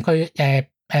後邊佢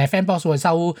Fanbox 會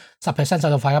收10% 手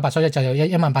續費啊，所以就有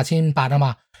18,800啊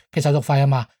嘛嘅手續費啊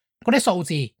嘛。嗰啲數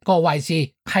字個位置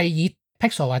係以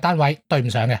pixel 為單位對唔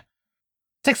上嘅，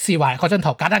即是話嗰張圖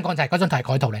簡單講就係嗰張圖係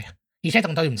改圖嚟，而且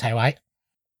仲對唔齊位。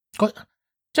嗰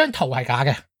張圖係假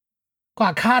嘅，個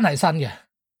account 係新嘅，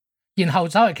然後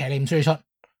走去騎臉輸出，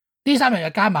呢三樣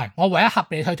嘢加埋，我唯一合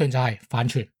理推斷就係反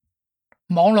傳。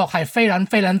網絡係非撚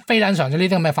常咗呢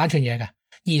啲咁嘅反傳嘢嘅，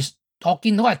而我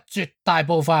見到係絕大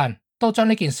部分人都將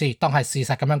呢件事當係事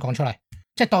實咁樣講出嚟，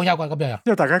即係當有鬼咁樣。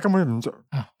因為大家根本唔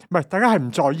係大家係唔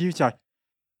在意，就係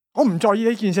我唔在意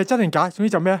呢件事真定假，總之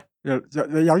就咩有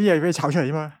啲嘢俾你炒出嚟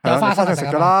啫嘛，有花生食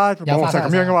噶啦，網絡係咁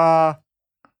樣噶嘛。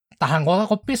但係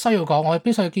我必須要講，我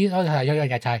必須要見到係有樣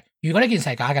嘢就係，如果呢件事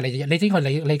係假嘅，你應該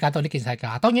理解到呢件事係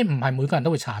假。當然唔係每個人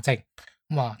都會查證，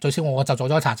咁啊，最少我就做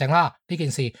咗查證啦。呢件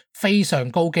事非常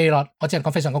高機率，我只能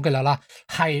講非常高機率啦，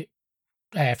係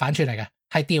反串嚟嘅，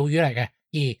係釣魚嚟嘅。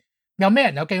而有咩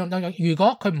人有機會？如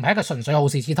果佢唔係一個純粹好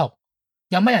事之徒，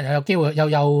有咩人又有機會又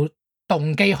有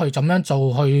動機去咁樣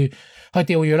做去釣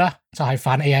魚咧？就係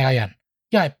反 AI 嘅人，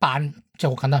因為扮就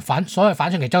好簡單，所謂反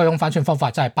串其中一種反串方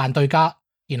法就係扮對家，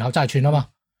然後真係串啊嘛，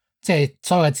即係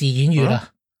所謂嘅自演粵啦。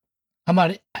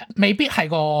咁未必係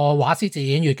個畫師自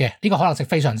演粵嘅，呢個可能性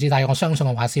非常之低。我相信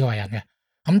個畫師個為人嘅。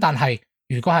咁但係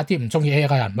如果係啲唔中意 AI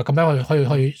嘅人，咪咁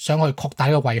樣去想去擴大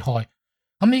個危害。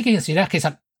咁呢件事咧，其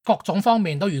實各種方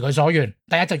面都如佢所願。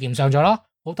第一就嚴上咗啦，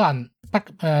好多人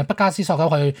不加思索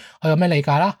咁去有咩理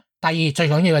解啦。第二最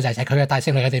重要嘅就係佢嘅大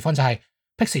勝利嘅地方就係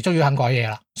Pixie終於肯改嘢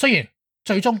啦。雖然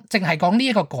最終淨係講呢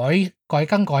一個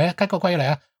更改咧，個歸嚟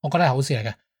咧，我覺得係好事嚟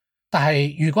嘅。但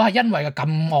係如果係因為個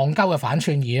咁戇鳩嘅反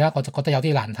串而咧，我就覺得有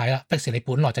啲難睇啦。Pixie你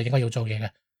本來就應該要做嘢嘅。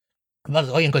咁啊，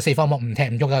果然佢四方木唔踢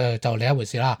唔喐就另一回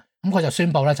事啦。咁佢就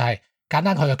宣布咧就係簡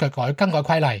單佢嘅更改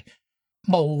規例。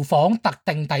模仿特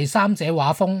定第三者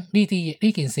畫風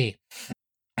呢件事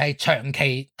係長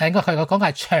期，應該佢講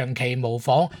係長期模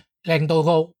仿，令到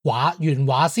個原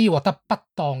畫師獲得不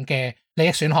當嘅利益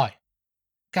損害。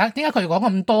點解佢講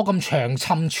咁多咁長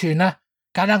侵串咧？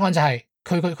簡單講就係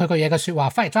佢個嘢嘅說話，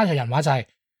翻譯翻去人話就係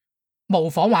模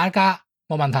仿畫家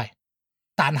冇問題，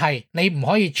但係你唔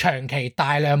可以長期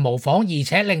大量模仿，而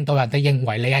且令到人哋認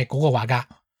為你係嗰個畫家，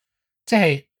即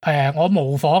係。我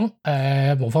模仿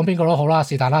邊個都好啦，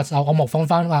是但啦，我模仿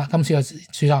翻今次嘅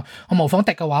選擇，我模仿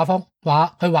迪嘅畫風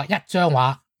去畫一張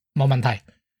畫冇問題，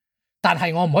但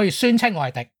係我唔可以宣稱我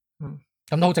係迪，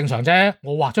咁都好正常啫。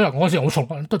我畫咗人嗰時，我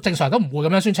從都正常都唔會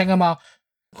咁樣宣稱噶嘛。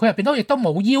佢入邊都亦都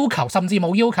冇要求，甚至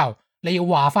冇要求你要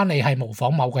話翻你係模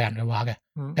仿某個人嘅畫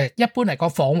嘅。一般嚟講，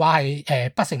仿畫係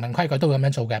不成文規矩都會咁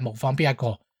樣做嘅，模仿邊一個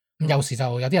咁有時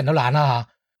就有啲人都懶啦吓。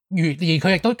而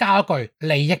佢亦都加一句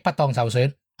利益不當受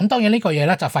損。咁當然呢句嘢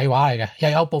咧就廢話嚟嘅，又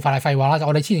有部分係廢話啦。就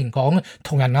我哋之前講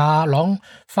同人朗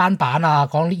翻版啊，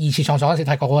講二次創作嗰時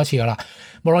睇過好多次噶啦。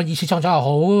無論二次創作又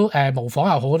好，模仿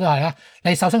又好都係啦。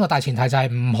你首先個大前提就係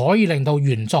唔可以令到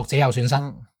原作者有損失，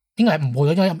應該係唔會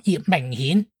有明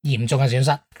顯嚴重嘅損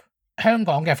失。香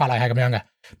港嘅法例係咁樣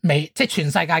嘅，即係全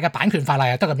世界嘅版權法例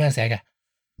係都咁樣寫嘅。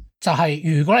就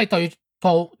係如果你對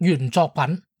個原作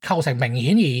品構成明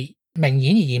顯而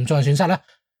嚴重嘅損失咧，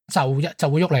就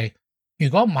會喐你。如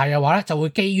果唔係嘅話咧，就會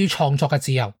基於創作嘅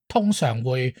自由，通常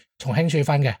會從輕處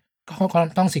分嘅。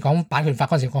當時講版權法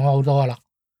嗰陣時講咗好多噶啦。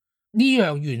呢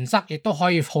樣原則亦都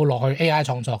可以套落去 AI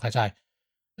創作嘅，就係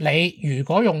你如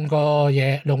果用個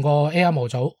AI 模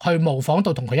組去模仿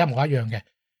到同佢一模一樣嘅，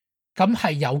咁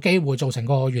係有機會造成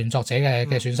個原作者嘅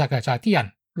損失嘅，就係啲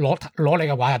人攞你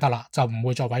嘅畫就得啦，就唔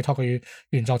會再委託佢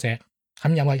原作者。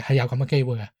咁因為係有咁嘅機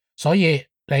會嘅，所以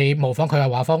你模仿佢嘅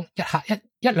畫風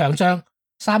一兩張。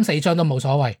3、4張都冇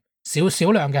所謂，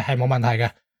少量嘅係冇問題嘅。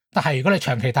但係如果你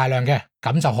長期大量嘅，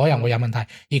咁就可能會有問題。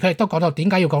而佢亦都講到點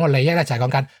解要講個利益咧，就係講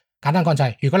緊簡單講就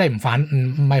係，如果你唔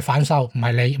係反售，唔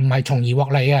係從而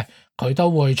獲利嘅，佢都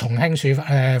會從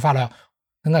輕法律，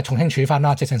咁啊從輕處分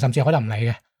啦，直情甚至可能唔理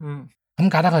嘅。咁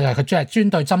簡單佢就係佢專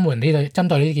係針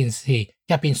對呢件事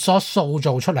入邊所塑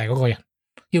造出嚟嗰個人。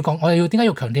我哋要點解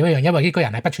要強調一樣？因為呢個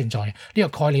人係不存在嘅，呢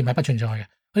個概念係不存在嘅。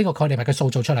呢個概念係佢塑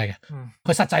造出嚟嘅，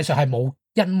佢實際上係冇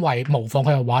因為模仿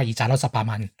佢嘅畫而賺到18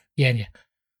萬 yen 嘅，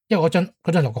因為嗰張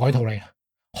圖改圖嚟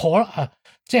嘅，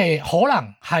即係可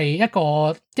能係一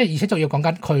個，即係而且仲要講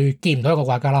緊佢見唔到一個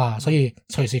畫家啦，所以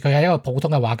隨時佢係一個普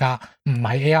通嘅畫家，唔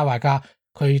係 AI 畫家，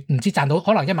佢唔知賺到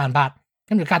可能18000，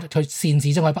跟住加佢擅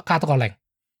自將佢加多個零，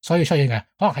所以出現嘅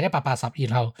可能係180，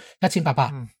然後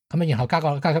1800，咁然後加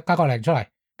個零出嚟，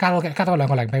加多2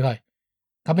個零俾佢。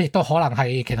咁亦都可能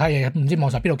係其他嘢，唔知網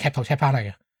上邊度 cap 圖 cap 翻嚟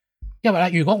嘅。因為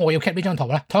咧，如果我要 cap 呢張圖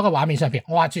咧，同一個畫面上邊，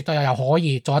我話絕對又可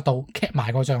以做得到 cap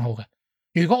埋個賬號嘅。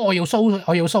如果我要 show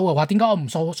嘅話，點解我唔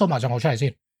show 埋賬號出嚟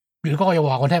先？如果我要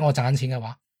話我聽我賺緊錢嘅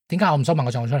話，點解我唔 show 埋個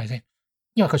賬號出嚟先？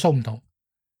因為佢 show 唔到，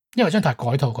因為張圖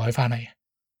係改圖改翻嚟嘅，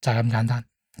就係咁簡單。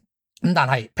咁但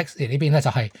係 Pixie 呢邊咧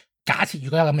就係假設如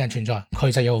果有咁嘅人存在，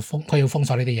佢就要封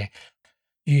鎖呢啲嘢。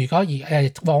如果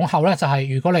往後咧就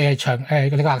係如果你係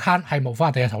你個 account 係模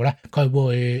仿人哋嘅圖咧，佢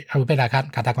會俾大家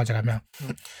簡單講就咁樣。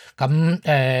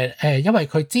咁因為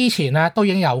佢之前咧都已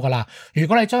經有噶啦。如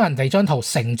果你將人哋張圖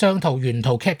成張圖原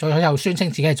圖 cap 咗，又宣稱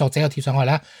自己係作者，又貼上去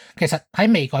咧，其實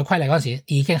喺未改規例嗰陣時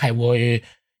已經係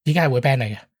會 ban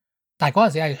你嘅。但係嗰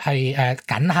陣時係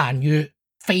僅限於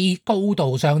非高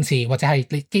度相似，或者係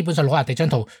你基本上攞人哋張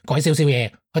圖改少少嘢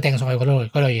去掟上去嗰類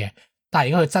嘢。但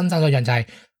係如果佢真正嗰樣就係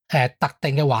特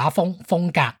定嘅畫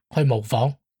風格去模仿，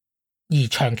而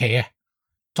長期嘅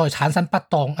再產生不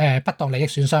當利益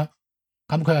損傷，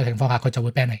咁佢嘅情況下佢就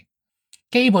會 ban 你。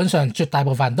基本上絕大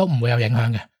部分人都唔會有影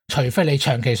響嘅，除非你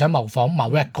長期想模仿某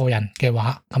一個人嘅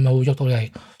話，咁就會喐到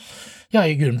你。因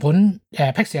為原本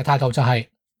Pixie 嘅態度就係、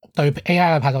對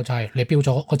AI 嘅態度就係、你標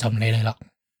咗我就唔理你啦。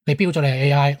你標咗你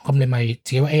係 AI，咁你咪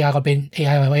自己 AI 嗰邊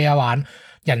AI 有 AI 玩，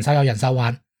人手有人手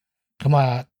玩。咁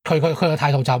啊，佢嘅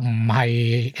態度就唔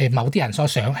係某啲人所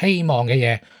想希望嘅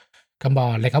嘢。咁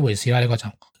啊，另一回事啦，呢、個就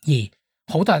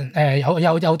好多人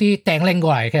有啲掟拎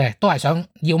過嚟嘅，都係想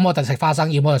要麼就食花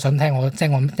生，要麼就想聽我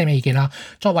啲咩意見啦。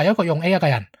作為一個用 AI 嘅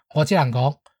人，我只能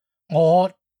講我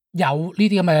有呢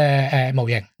啲咁嘅模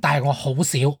型，但係我好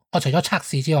少，我除咗測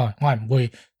試之外，我係唔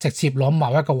會直接攞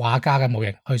某一個畫家嘅模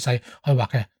型去畫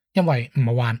嘅，因為唔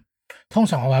好玩。通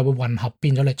常我係會混合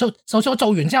變咗你，就算我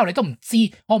做完之後你都唔知，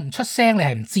我唔出聲，你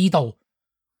係唔知道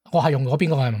我係用咗邊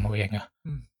個嘅模型嘅，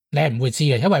你係唔會知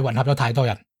嘅，因為混合咗太多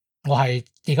人。我係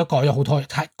而家改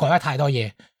咗太多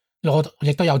嘢，我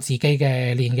亦都有自己嘅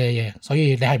練嘅嘢，所以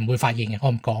你係唔會發現嘅。我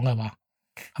唔講嘅話，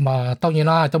咁啊，當然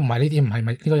啦，都唔係呢啲，唔係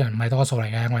呢個人唔係多數嚟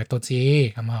嘅，我亦都知。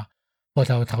咁啊，我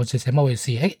就頭先寫乜回事？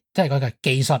即係嗰個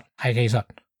技術係技術，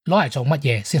攞嚟做乜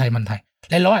嘢先係問題？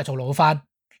你攞嚟做老翻，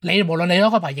你無論你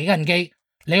攞個埋影印機，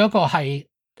你嗰個係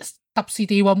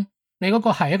CD-ROM，你嗰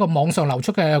個係一個網上流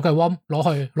出嘅ROM，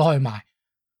攞去賣，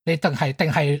你定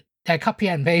係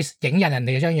copy and paste 影印人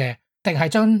哋嘅張嘢，定係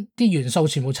將啲元素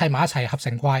全部砌埋一齊合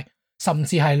成怪，甚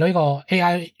至係呢個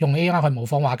AI 用 AI 去模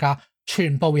仿畫家，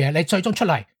全部嘢你最終出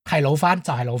嚟係老翻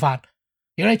就係老翻。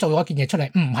如果你做咗件嘢出嚟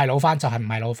唔係老翻就係唔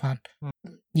係老翻。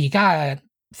而家嘅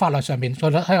法律上面覺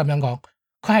得可以咁樣講，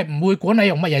佢係唔會管你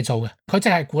用乜嘢做嘅，佢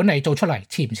淨係管你做出嚟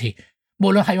似唔似。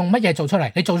無論係用乜嘢做出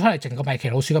嚟，你做出嚟整個米奇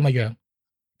老鼠咁嘅樣，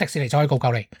迪士尼就可以告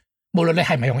救你。無論你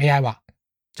係咪用 AI 畫。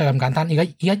就咁簡單，而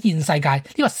家現世界呢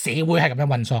個社會係咁樣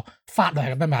運作，法律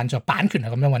係咁樣運作，版權係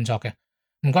咁樣運作嘅。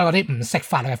唔該嗰啲唔識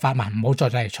法律嘅法盲唔好再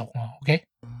嚟嘈我 ，OK？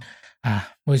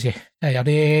唔好意思，有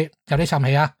啲沉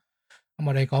氣啊。咁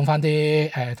我哋講翻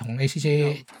啲同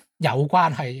ACG 有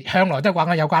關係，向來都講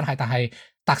緊有關係，但係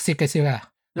特攝嘅消息。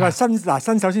因為新消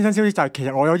息就係其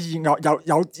實我有意外，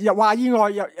有話意外，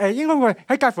應該會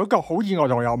喺介乎一個好意外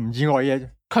同又唔意外嘅嘢。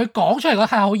佢講出嚟嗰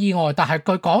係好意外，但係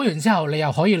佢講完之後，你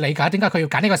又可以理解點解佢要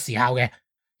揀呢個時效嘅，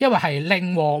因為係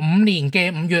令和5年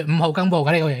嘅5月5號公布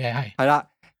嘅呢個嘢係啦。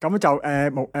咁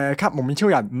就蒙面超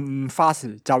人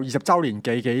5Fast 就20週年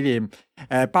紀念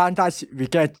Bandai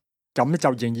Release 咁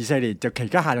就2024年就期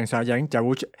間限定上映就會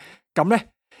咁咧。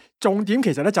重點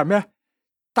其實咧就係咩？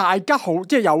大家好，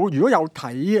即係如果有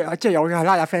睇即係有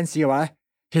拉雅 fans 嘅話咧。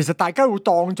其實大家會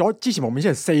當咗之前蒙面超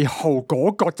人4號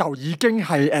嗰個就已經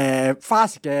係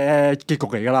Fast 嘅結局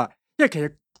嚟噶啦，因為其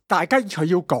實大家佢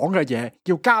要講嘅嘢，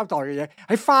要交代嘅嘢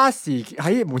喺Fast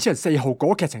喺蒙面超人4號嗰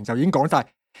個劇情就已經講晒，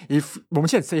而蒙面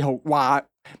超人4號話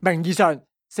名義上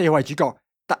4號係主角，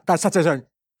但實際上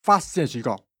Fast先係主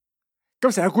角，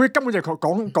咁成個故事根本就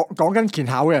講緊乾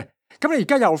考嘅，咁你而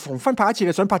家又重新拍一次，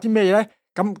你想拍啲咩咧？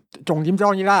咁重點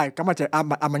當然啦，咁啊就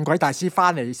阿敏鬼大師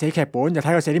翻嚟寫劇本，就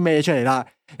睇佢寫啲咩出嚟啦，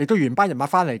亦都原班人馬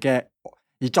翻嚟嘅。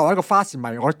而作為一個Fast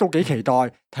迷，我都幾期待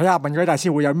睇下敏鬼大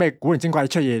師會有咩古靈精怪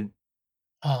出現。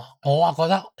我啊覺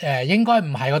得應該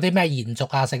唔係嗰啲咩延續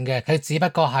啊性嘅，佢只不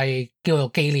過係叫做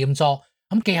紀念作，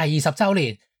咁既係20週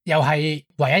年，又係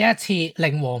唯一一次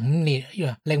令和5年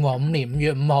5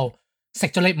月5號。食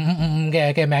咗你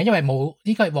55嘅名，因為冇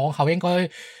呢個往後應該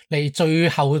你最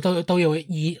後都要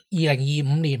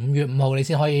2025年5月5號你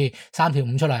先可以3條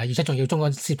5出嚟，而且仲要中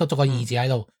間攝多咗個2字喺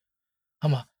度，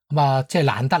咁啊即係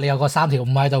難得你有個3條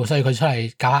5喺度，所以佢出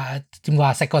嚟搞下點講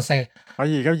啊，食個食。可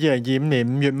以而家2025年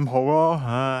5月5號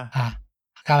咯，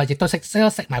亦都食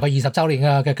埋個20週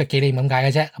年嘅紀念咁解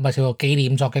嘅啫，咁啊叫做紀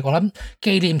念作嘅。我諗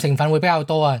紀念成分會比較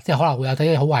多啊，即係可能會有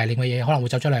啲好懷念嘅嘢，可能會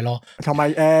走出嚟咯。同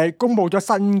埋公布咗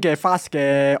新嘅 Fast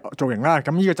嘅造型啦，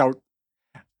咁呢個就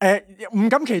唔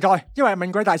敢期待，因為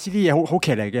敏鬼大師啲嘢好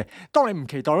騎呢嘅。當你唔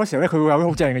期待嗰時候咧，佢會有啲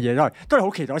好正嘅嘢，當你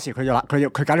好期待嗰時，佢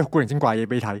搞啲古靈精怪嘢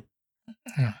俾你睇。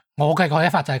我嘅睇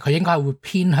法就係佢應該係會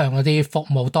偏向嗰啲服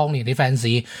務當年啲 fans，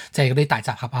即係嗰啲大集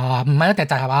合啊，唔係一定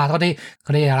大集合啊，嗰啲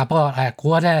嘢啦。不過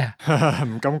估下啫，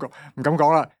唔敢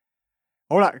講啦。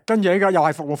好啦，跟住呢個又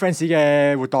係服務 fans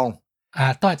嘅活動，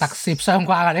都係特攝相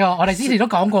關嘅呢個。我哋之前都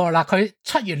講過啦，佢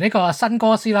出完呢個新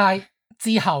哥斯拉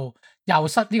之後，又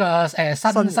出呢個新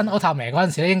奧特曼嗰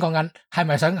陣時咧，已經講緊係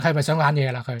咪想玩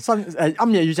嘢啦？佢新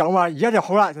暗夜宇宙啊嘛，而家就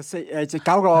好啦，就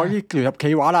搞個啲聯合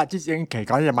企劃啦，之前期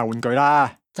搞就賣玩具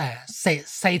啦。即係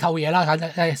四套嘢啦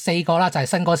，4個啦，就係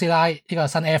新哥斯拉呢個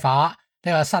新 Eva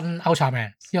呢個新 Ultraman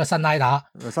呢個新拉打，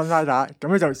咁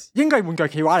咧就應該係玩具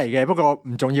企劃嚟嘅，不過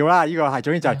唔重要啦。呢個係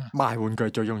總之就係賣玩具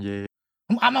最重要。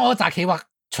咁啱啱我嗰紮企劃，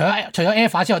除咗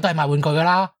Eva 之外，都係賣玩具噶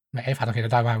啦。咪 EVA 同其實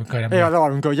都係賣玩具啦。EVA 都係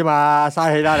玩具啫嘛，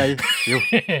嘥氣啦你。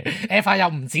EVA 又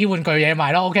唔止玩具嘢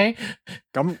賣咯，OK？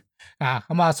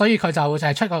咁所以佢就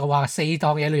係出個話4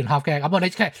檔嘢聯合嘅。咁我哋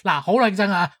嗱好認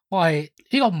真啊，我係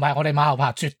呢個唔係我哋馬後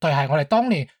炮，絕對係我哋當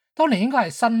年應該係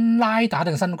新拉打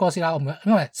定新哥斯拉，我唔記得，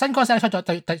因為新哥斯拉出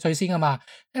咗最先噶嘛，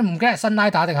唔記得係新拉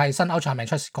打定係新 Ultraman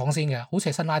講先嘅，好似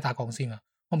係新拉打講先噶，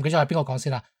我唔記得咗係邊個講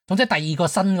先啦。總之第二個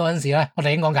新嗰陣時咧，我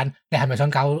哋已經講緊，你係咪想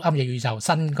搞暗夜宇宙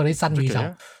新嗰啲新宇宙？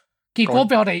結果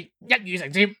俾我哋一語成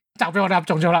讖，就俾我哋噏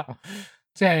中咗啦。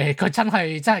即係佢真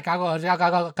係搞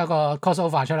個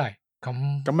crossover 出嚟，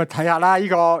咁咪睇下啦。呢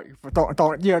個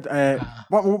當呢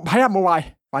個我睇下冇壞。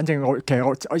反正我其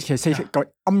實4個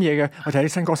暗夜嘅，我睇啲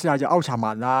新哥斯拉就歐查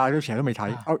曼啊，都其實都未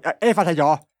睇。EVA 睇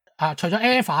咗除咗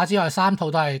EVA 之外，3套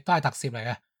都係特攝嚟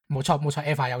嘅。冇錯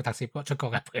，EVA 有特攝出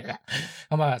過嘅。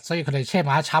咁所以佢哋車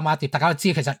埋一炒埋一碟，大家都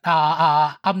知其實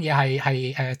暗夜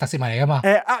係特攝迷嚟噶嘛。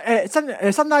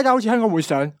新拉打好似香港會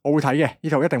上，我會睇嘅，呢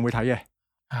套一定會睇嘅。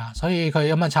所以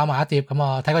佢咁樣炒埋一碟，咁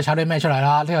睇佢炒啲咩出嚟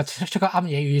啦。呢個出個暗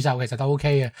夜宇宙其實都 OK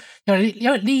嘅，因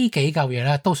為呢幾嚿嘢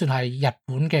咧都算係日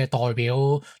本嘅代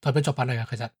表作品嚟嘅。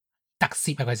其實特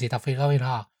攝尤其是特攝方面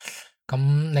啦，咁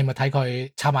你咪睇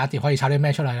佢炒埋一碟可以炒啲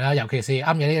咩出嚟啦。尤其是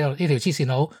暗夜呢條黐線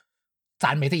佬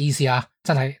讚美的意思啊，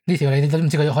真係呢條你都唔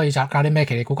知佢可以搞啲咩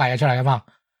奇離古怪嘢出嚟噶嘛。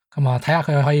咁睇下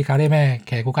佢可以搞啲咩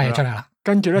奇離古怪嘢出嚟啦。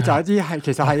跟住咧就有啲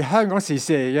其實係香港時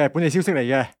事嚟嘅本地消息嚟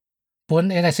嘅。你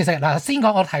哋試食嗱，先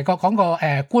講我講過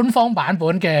官方版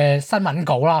本嘅新聞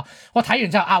稿啦。我睇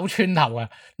完之後拗穿頭啊！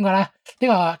點解咧？呢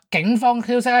個警方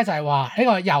消息咧就係話呢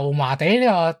個油麻地呢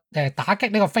個打擊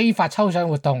呢個非法抽獎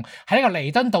活動喺呢個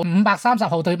彌敦道530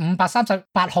號對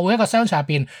538號一個商場入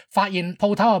邊，發現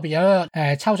鋪頭入邊有一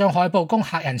個抽獎海報供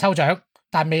客人抽獎，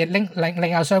但未另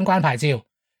有相關牌照。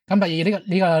咁以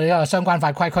呢個相關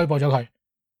法規拘捕咗佢。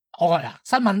我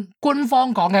新聞官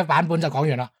方講嘅版本就講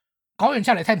完啦。講完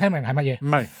之後，你聽唔聽明係乜嘢？唔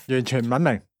係，完全唔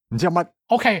明，唔知有乜。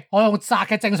OK， 我用宅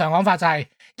嘅正常講法就係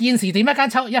現時點一間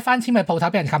一番簽嘅鋪頭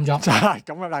俾人冚咗。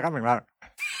咁啊，大家明啦。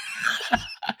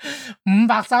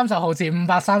530號至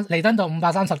彌敦道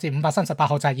530至538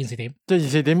號就係現時點。即係現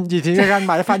時點一間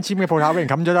賣一番簽嘅鋪頭俾人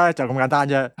冚咗咧，就咁簡單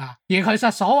啫。而其實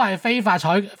所謂非法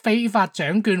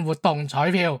獎券活動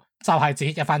彩票就係指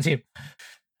一番簽。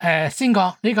先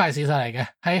講呢個係事實嚟嘅，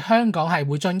喺香港係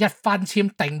會將一番簽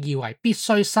定義為必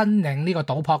須申領呢個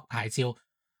賭博牌照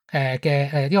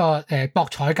嘅呢個博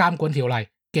彩監管條例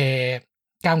嘅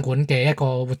監管嘅一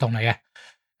個活動嚟嘅。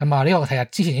咁呢個其實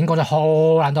之前已經講咗好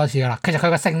撚多次噶啦。其實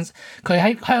佢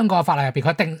喺香港嘅法例入邊，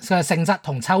佢定嘅性質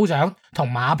同抽獎、同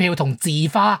馬票、同字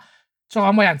花。仲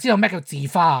有冇人知道咩叫字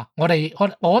花啊？我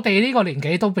哋呢個年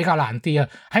紀都比較難啲啊！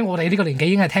喺我哋呢個年紀已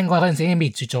經係聽過嗰陣時已經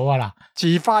滅絕咗噶啦。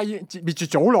字花滅絕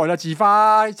早耐啦，字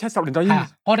花70年代已經。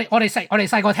我哋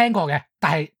細個聽過嘅，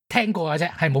但係聽過嘅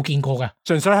啫，係冇見過嘅。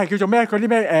純粹係叫做咩？嗰啲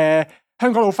咩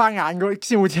香港老花眼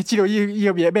先會知道呢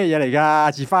個嘢咩嘢嚟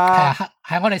㗎？字花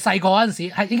係我哋細個嗰陣時，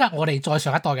係應該我哋再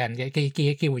上一代嘅人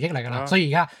嘅回憶嚟㗎啦。所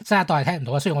以而家新一代係聽唔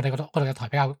到啊。雖然我哋嘅台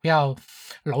比較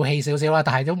老氣少少啦，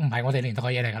但係都唔係我哋年代嘅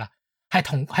嘢嚟㗎啦。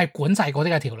係管制嗰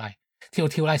啲嘅條例，條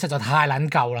例實在太撚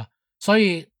舊啦，所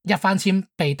以一番簽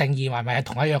被定義為係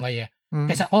同一樣嘅嘢。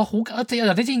其實我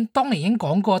你之前當年已經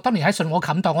講過，當年喺信和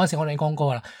冚檔嗰陣時，我哋已經講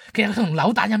過啦。其實同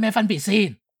扭蛋有咩分別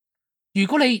先？如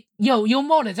果你要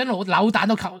麼你將扭蛋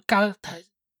都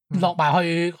落埋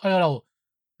去嗰度，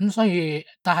咁所以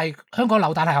但係香港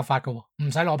扭蛋係合法嘅喎，唔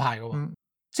使攞牌嘅喎，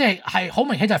即係好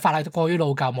明顯就係法例過於老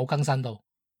舊，冇更新到。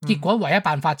結果唯一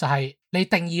辦法就係你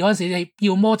定義嗰陣時，你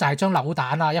要麼就係將扭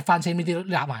蛋啊、一番簽呢啲都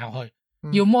納埋入去，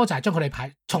要麼就係將佢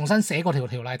哋重新寫過條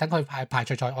例，等佢排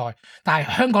除在外。但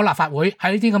係香港立法會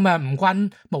喺呢啲咁嘅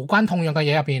無關痛癢嘅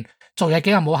嘢入邊做嘢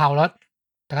幾咁冇效率，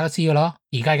大家都知噶啦。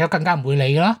而家更加唔會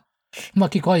理噶啦。咁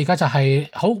結果而家就係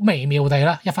好微妙地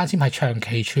啦，一番簽係長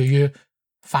期處於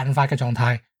犯法嘅狀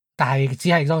態，但係只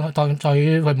係在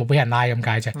於佢冇俾人拉咁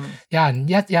解啫。有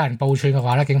人報串嘅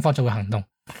話咧，警方就會行動。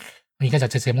而家就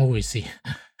直接冇回事，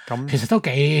其實都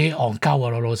幾戇鳩啊！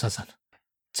老實，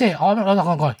即係我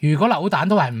講過，如果扭蛋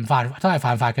都係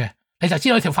犯法嘅，你就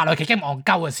知道條法律幾咁戇鳩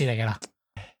嘅事嚟噶啦。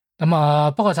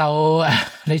咁不過就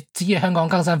你指意香港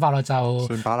更新法律就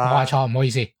算罷啦。我係錯，唔好意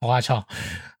思，我係錯。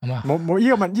咁啊，冇呢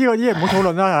個嘢唔好討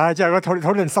論啦，即係個討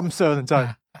論心傷，真係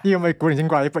呢個咪古靈精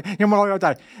怪。有冇就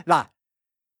係嗱，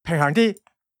平衡啲，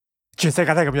全世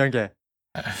界都係咁樣嘅，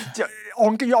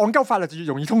戇鳩法律就越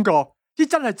容易通過。啲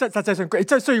真係實際上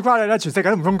真係需要法律咧，全世界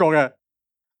都唔通過嘅。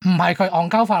唔係佢戇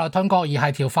鳩法律通過，而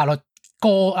係條法律啱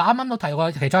啱都提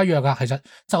過其中一樣噶。其實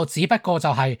就只不過就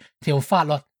係條法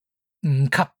律唔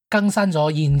及更新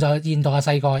咗現代嘅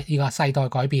世代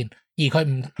改變，而佢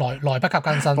唔來不及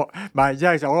更新。唔係，即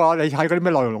係就我你睇嗰啲咩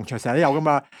內容農場成日都有噶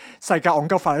嘛，世界戇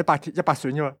鳩法一百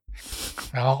選噶嘛。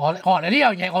我話你呢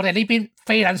樣嘢，我哋呢邊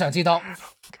非撚常之多，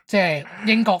即係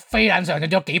英國非撚常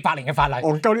咗幾百年嘅法例，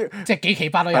戇鳩啲，即係幾奇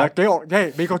葩都有。幾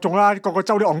戇，美國仲啦，個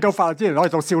州啲戇鳩法律之前攞嚟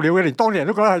做笑料嘅，連當地人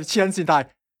都覺得係黐撚線，但係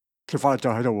條法律就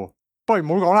喺度喎。不如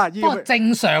唔好講啦。不過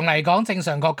正常嚟講，正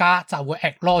常國家就會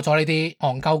ignore 咗呢啲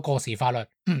戇鳩過時法律，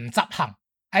唔執行。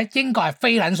喺英國係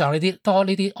非撚常呢啲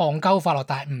戇鳩法律，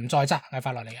但係唔再執行嘅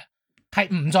法律嚟嘅，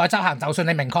係唔再執行。就算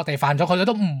你明確地犯咗，佢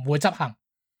都唔會執行。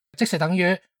即係等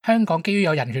於香港基於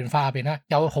有人權法入邊咧，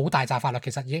有好大紮法律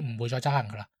其實已經唔會再執行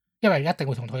噶啦，因為一定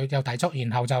會同佢有抵觸，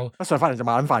然後就一上翻嚟就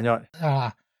慢犯咗。咁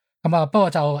啊，不過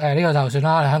就呢個就算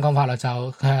啦。香港法律就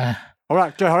好啦，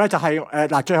最後咧就係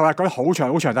嗱，最後啦，講啲好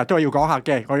長，但係都係要講下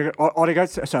嘅。我哋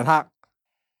嘅常客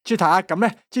Twitter 啊，咁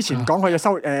咧之前講佢就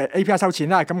收API 收錢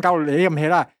啦，咁搞到你咁氣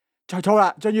啦，錯錯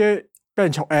啦，終於俾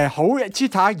人好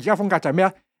Twitter 而家風格就係咩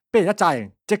啊？俾人一紮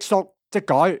人即縮即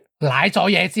改，賴咗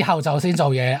嘢之後就先做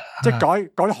嘢，即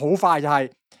改得好快就係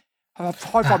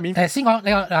開放面。先講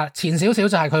你個前少少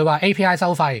就係佢話 API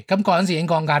收費，咁嗰陣時已經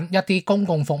講緊一啲公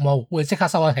共服務會即刻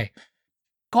收一期。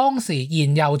當時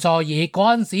言猶在耳，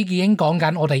嗰陣時已經講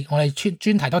緊，我哋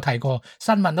專題都提過，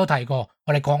新聞都提過，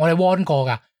我哋 warn 過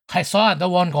噶，係所有人都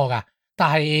warn 過噶。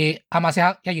但係阿馬斯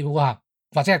克一意孤行，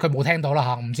或者係佢冇聽到啦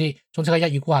吓，唔知。總之佢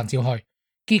一意孤行照去，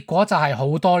結果就係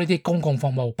好多呢啲公共服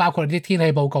務，包括啲天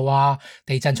氣報告啊、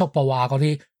地震速報啊嗰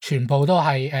啲，全部都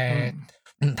係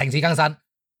停止更新。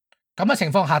咁嘅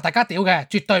情況下，大家屌嘅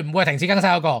絕對唔會停止更新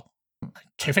嗰個，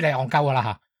除非你係戇鳩噶啦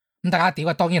吓。咁大家屌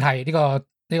嘅當然係呢個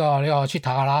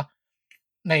Twitter 啦，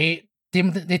你點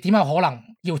有可能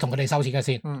要同佢哋收錢嘅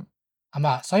先？咁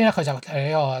啊，所以咧佢就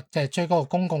即係追嗰個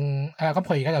公共咁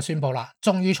佢而家就宣布啦，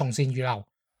終於從善如流，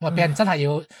咁啊俾人真係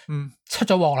要出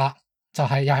咗鑊啦，就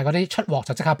係又係嗰啲出鑊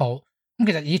就即刻補。咁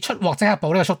其實以出鑊即刻補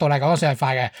呢個速度嚟講都算係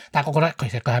快嘅，但係我覺得其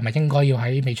實佢係咪應該要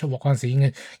喺未出鑊嗰陣時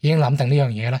已經諗定呢樣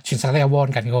嘢咧？全世界都有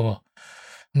warn 緊嗰個。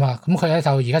咁佢咧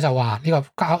就而家就話呢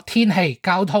個天氣、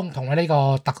交通同呢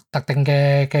個特定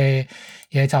嘅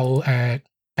嘢就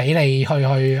俾你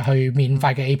去免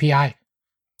費嘅 API，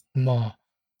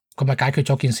咁咪解決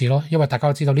咗件事咯。因為大家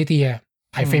都知道呢啲嘢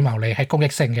係非牟利，係公益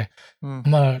性嘅。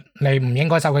你唔應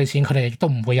該收佢錢，佢哋亦都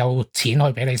唔會有錢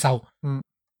去俾你收。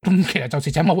咁其實就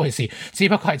是這麼回事，只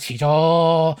不過係遲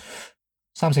咗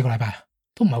3-4個禮拜，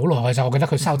都唔係好耐嘅就。我記得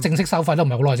佢正式收費都唔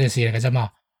係好耐嘅事嚟嘅啫嘛。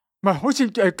唔係，好似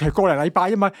其實個零禮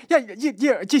拜啊嘛，因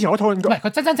為之前我討論過，唔係佢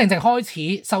真正開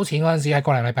始收錢嗰陣時係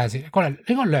個零禮拜時，應該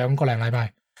2個零禮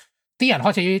拜，啲人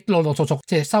開始陸續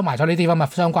即係收埋咗呢啲咁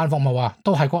嘅相關服務啊，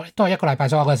都係1個禮拜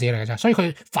左右嘅事嚟嘅啫，所以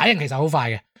佢反應其實好快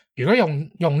嘅。如果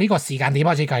用呢個時間點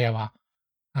開始計嘅話，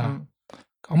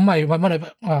咁咪揾乜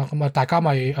你咁啊？大家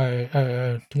咪點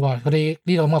講嗰啲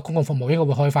呢度咁嘅公共服務應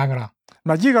該會開翻噶啦。唔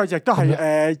係呢個亦都係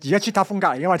而家 Twitter 風格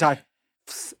嚟嘅嘛，就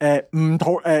係唔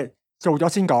討做咗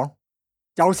先講，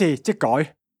有事即改。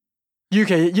預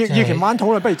期晚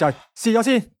討論，不如就係試咗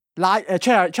先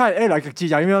，check 下 error 極致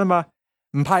就咁樣啦嘛，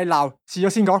唔怕鬧，試咗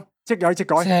先講，即有即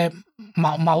改。即係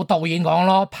某導演講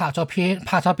咯，拍咗片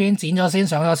剪咗先，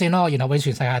上咗先咯，然後俾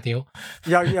全世界屌。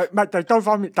又唔係第多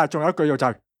方面，但係仲有一句就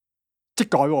係即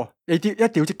改喎，你一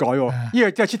屌即改喎。呢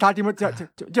個即係 Twitter 點樣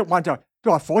即係玩就都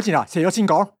話火箭啊，射咗先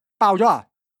講，爆咗啊，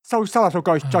收集數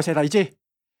據再射第二支。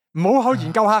唔好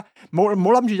研究下，冇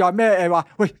諗住又係咩話？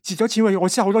喂，蝕咗錢我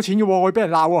蝕好多錢嘅，我會俾人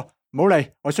鬧。唔好理，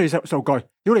我需要數據。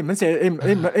如果你唔肯射，你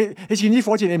轉啲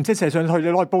火箭，你唔識射上去，你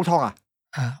攞去煲湯啊？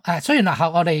雖然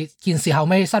我哋件事後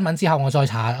尾新聞之後，我再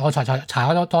查多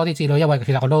啲資料，因為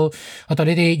其實我對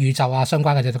呢啲宇宙啊相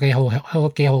關嘅嘢都幾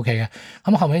好奇嘅。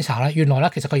咁後尾查咧，原來咧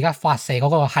其實佢而家發射嗰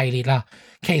個系列啦，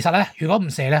其實咧如果唔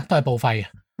射咧都係報廢嘅。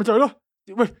咪就係咯，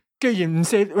喂，既然唔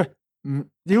射，喂。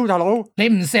屌大佬，你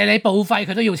唔射你報廢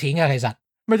佢都要錢嘅，其實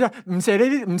咪就唔射你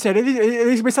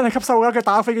俾身體吸收嘅，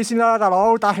打飛機先啦，大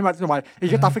佬打起碼同埋你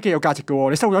而家打飛機有價值嘅，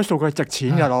你收咗數據值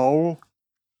錢嘅，大佬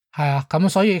係啊，咁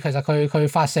所以其實佢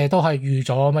發射都係預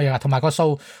咗乜嘢，同埋個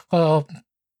數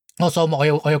目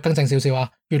我要更正少少啊，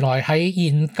原來喺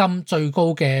現今最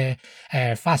高嘅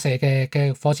發射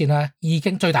嘅火箭咧，已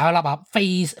經最大一粒啊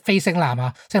飛星艦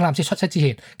啊，星艦出之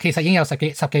前，其實已經有十幾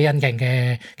引擎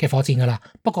嘅火箭噶啦，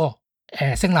不過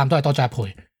星艦都係多咗1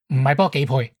倍，唔係多幾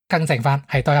倍，更正翻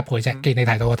係多1倍啫。既然你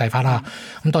提到我睇翻啦，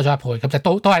咁多咗1倍，咁就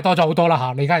都係多咗好多啦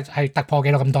吓。你而家係突破紀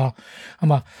錄咁多，咁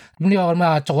呢個咁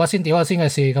啊做咗先屌咗先嘅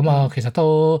事，咁其實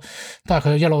都係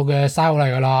佢一路嘅 style 嚟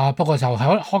噶啦。不過就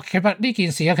係其實呢件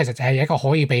事咧，其實就係一個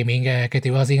可以避免嘅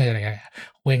屌咗先嘅嚟嘅，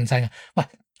好認真嘅。喂，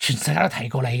全世界都提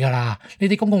過你㗎啦，呢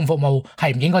啲公共服務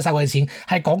係唔應該收佢錢，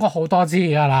係講過好多次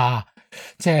㗎啦。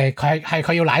即係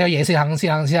佢要賴咗嘢先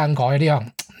肯改呢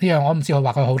樣，我唔知佢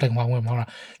話佢好定話會唔好啦。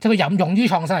即係佢勇於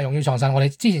創新係勇於創新。我哋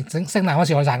之前整星難嗰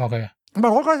時我讚過佢嘅。唔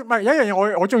係我覺得唔係有一樣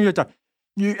嘢我中意嘅就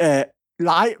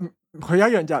係佢有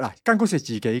一樣就係嗱間公司係自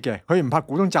己嘅，佢唔怕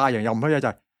股東炸贏，又唔怕嘢就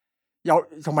係有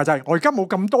同埋就係我而家冇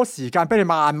咁多時間俾你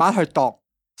慢慢去度，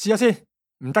試下先，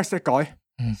唔得識改。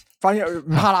反正唔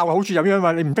怕鬧嘅好處有咩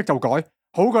嘛？你唔得就改，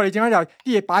好過你陣間又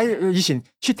啲嘢擺以前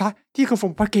Twitter 啲個服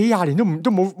務擺幾廿年都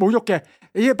冇喐嘅，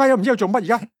你擺咗唔知道做乜，而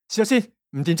家試下先，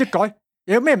唔掂即改。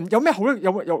有咩好咧？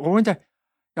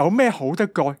有咩好得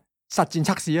改？實戰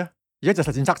測試啊！而家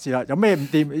就實戰測試啦，有咩唔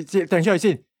掂掟出去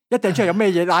先，一掟出嚟有咩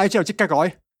嘢賴咗之後即刻改。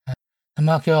咁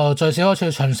啊，叫做最少好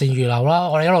似循善如流啦。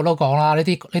我哋一路都講啦，呢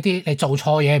啲你做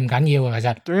錯嘢唔緊要嘅，其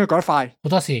實仲要改得快。好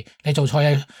多時你做錯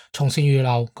嘢從善如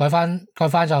流，改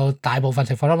翻就大部分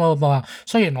情況都冇話。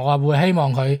雖然我會希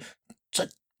望佢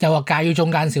又話介於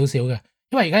中間少少嘅，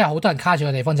因為而家有好多人卡住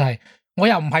嘅地方就係、我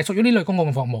又唔係屬於呢類公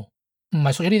共服務，唔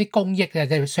係屬於呢啲公益嘅，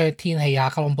即係需要天氣啊、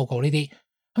交通報告呢啲。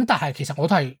咁但係其實我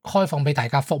都係開放俾大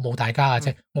家服務大家嘅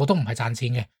啫，我都唔係賺錢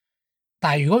嘅。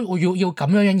但係如果我要咁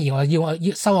樣而我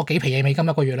要收我幾皮嘢美金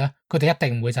一個月咧，佢哋一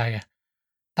定唔會制嘅。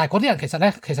但係嗰啲人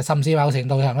其實甚至某程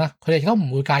度上咧，佢哋亦都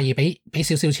唔會介意俾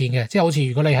少少錢嘅，即係好似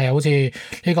如果你係好似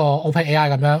呢個 OpenAI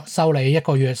咁樣收你一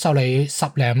個月收你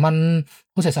10零蚊，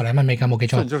好似10零蚊美金冇記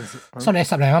錯，收你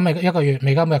10零蚊一個月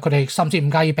美金嘅，佢哋甚至唔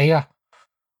介意俾噶。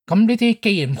咁呢啲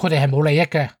既然佢哋係冇利益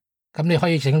嘅，咁你可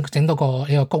以整到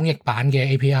呢個公益版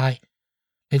嘅 API。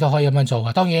你都可以咁樣做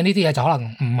嘅，當然呢啲嘢就可能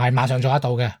唔係馬上做得到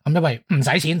嘅，咁因為唔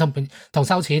使錢同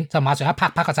收錢就馬上一拍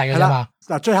個掣嘅啫嘛。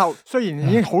嗱，最後雖然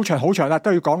已經好長啦，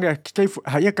都要講嘅幾乎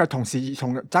係一個同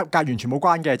格完全冇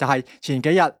關嘅，就係前幾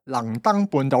日能登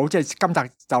半島即係金澤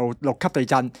就6級地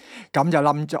震，咁就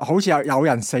冧咗，好似有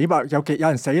人死嘛，有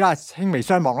人死啦，輕微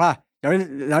傷亡啦，有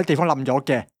啲地方冧咗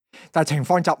嘅，但係情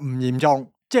況就唔嚴重。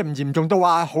即係唔嚴重到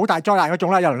話好大災難嗰種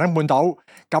啦，有能登半島。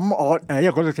咁我因為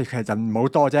嗰度其實人唔好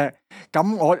多啫。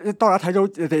咁我當我睇到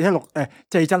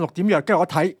地震6點弱，跟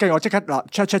住我即刻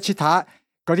出 Twitter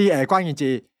嗰啲關鍵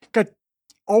字，跟住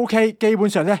OK， 基本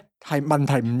上咧係問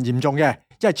題唔嚴重嘅，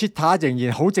因為 Twitter 仍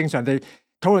然好正常地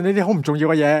討論呢啲好唔重要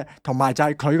嘅嘢，同埋就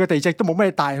係佢個地質都冇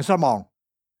咩大人傷亡。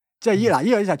即係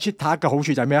呢個就係 Twitter 嘅好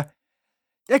處就係咩啊？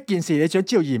一件事你想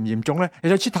知道嚴唔嚴重咧，你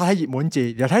想 Twitter 睇熱門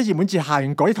字，然後睇熱門字下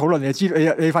面嗰啲討論，你就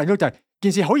知你發現到就係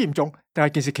件事好嚴重，但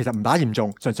係件事其實唔打嚴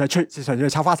重，純粹係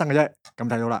炒花生嘅啫。咁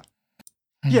睇到啦，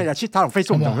呢樣就 Twitter 同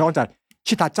Facebook 唔同嘅地方就係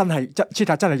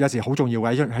Twitter 真係有時好重要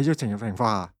嘅喺呢種情況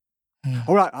下。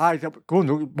好啦，估唔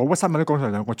到冇乜新聞都講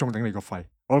上2個鐘頂你個肺，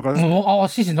我覺得我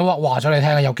之前都話咗你聽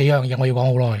啊，有幾樣嘢我要講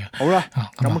好耐嘅。好啦，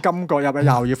咁今個又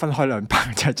要分開2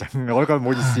 part 真係整，我都覺得唔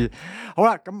好意思。好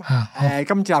啦，咁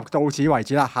今集到此為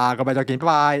止啦，下個禮拜再見，拜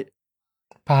拜。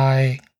拜。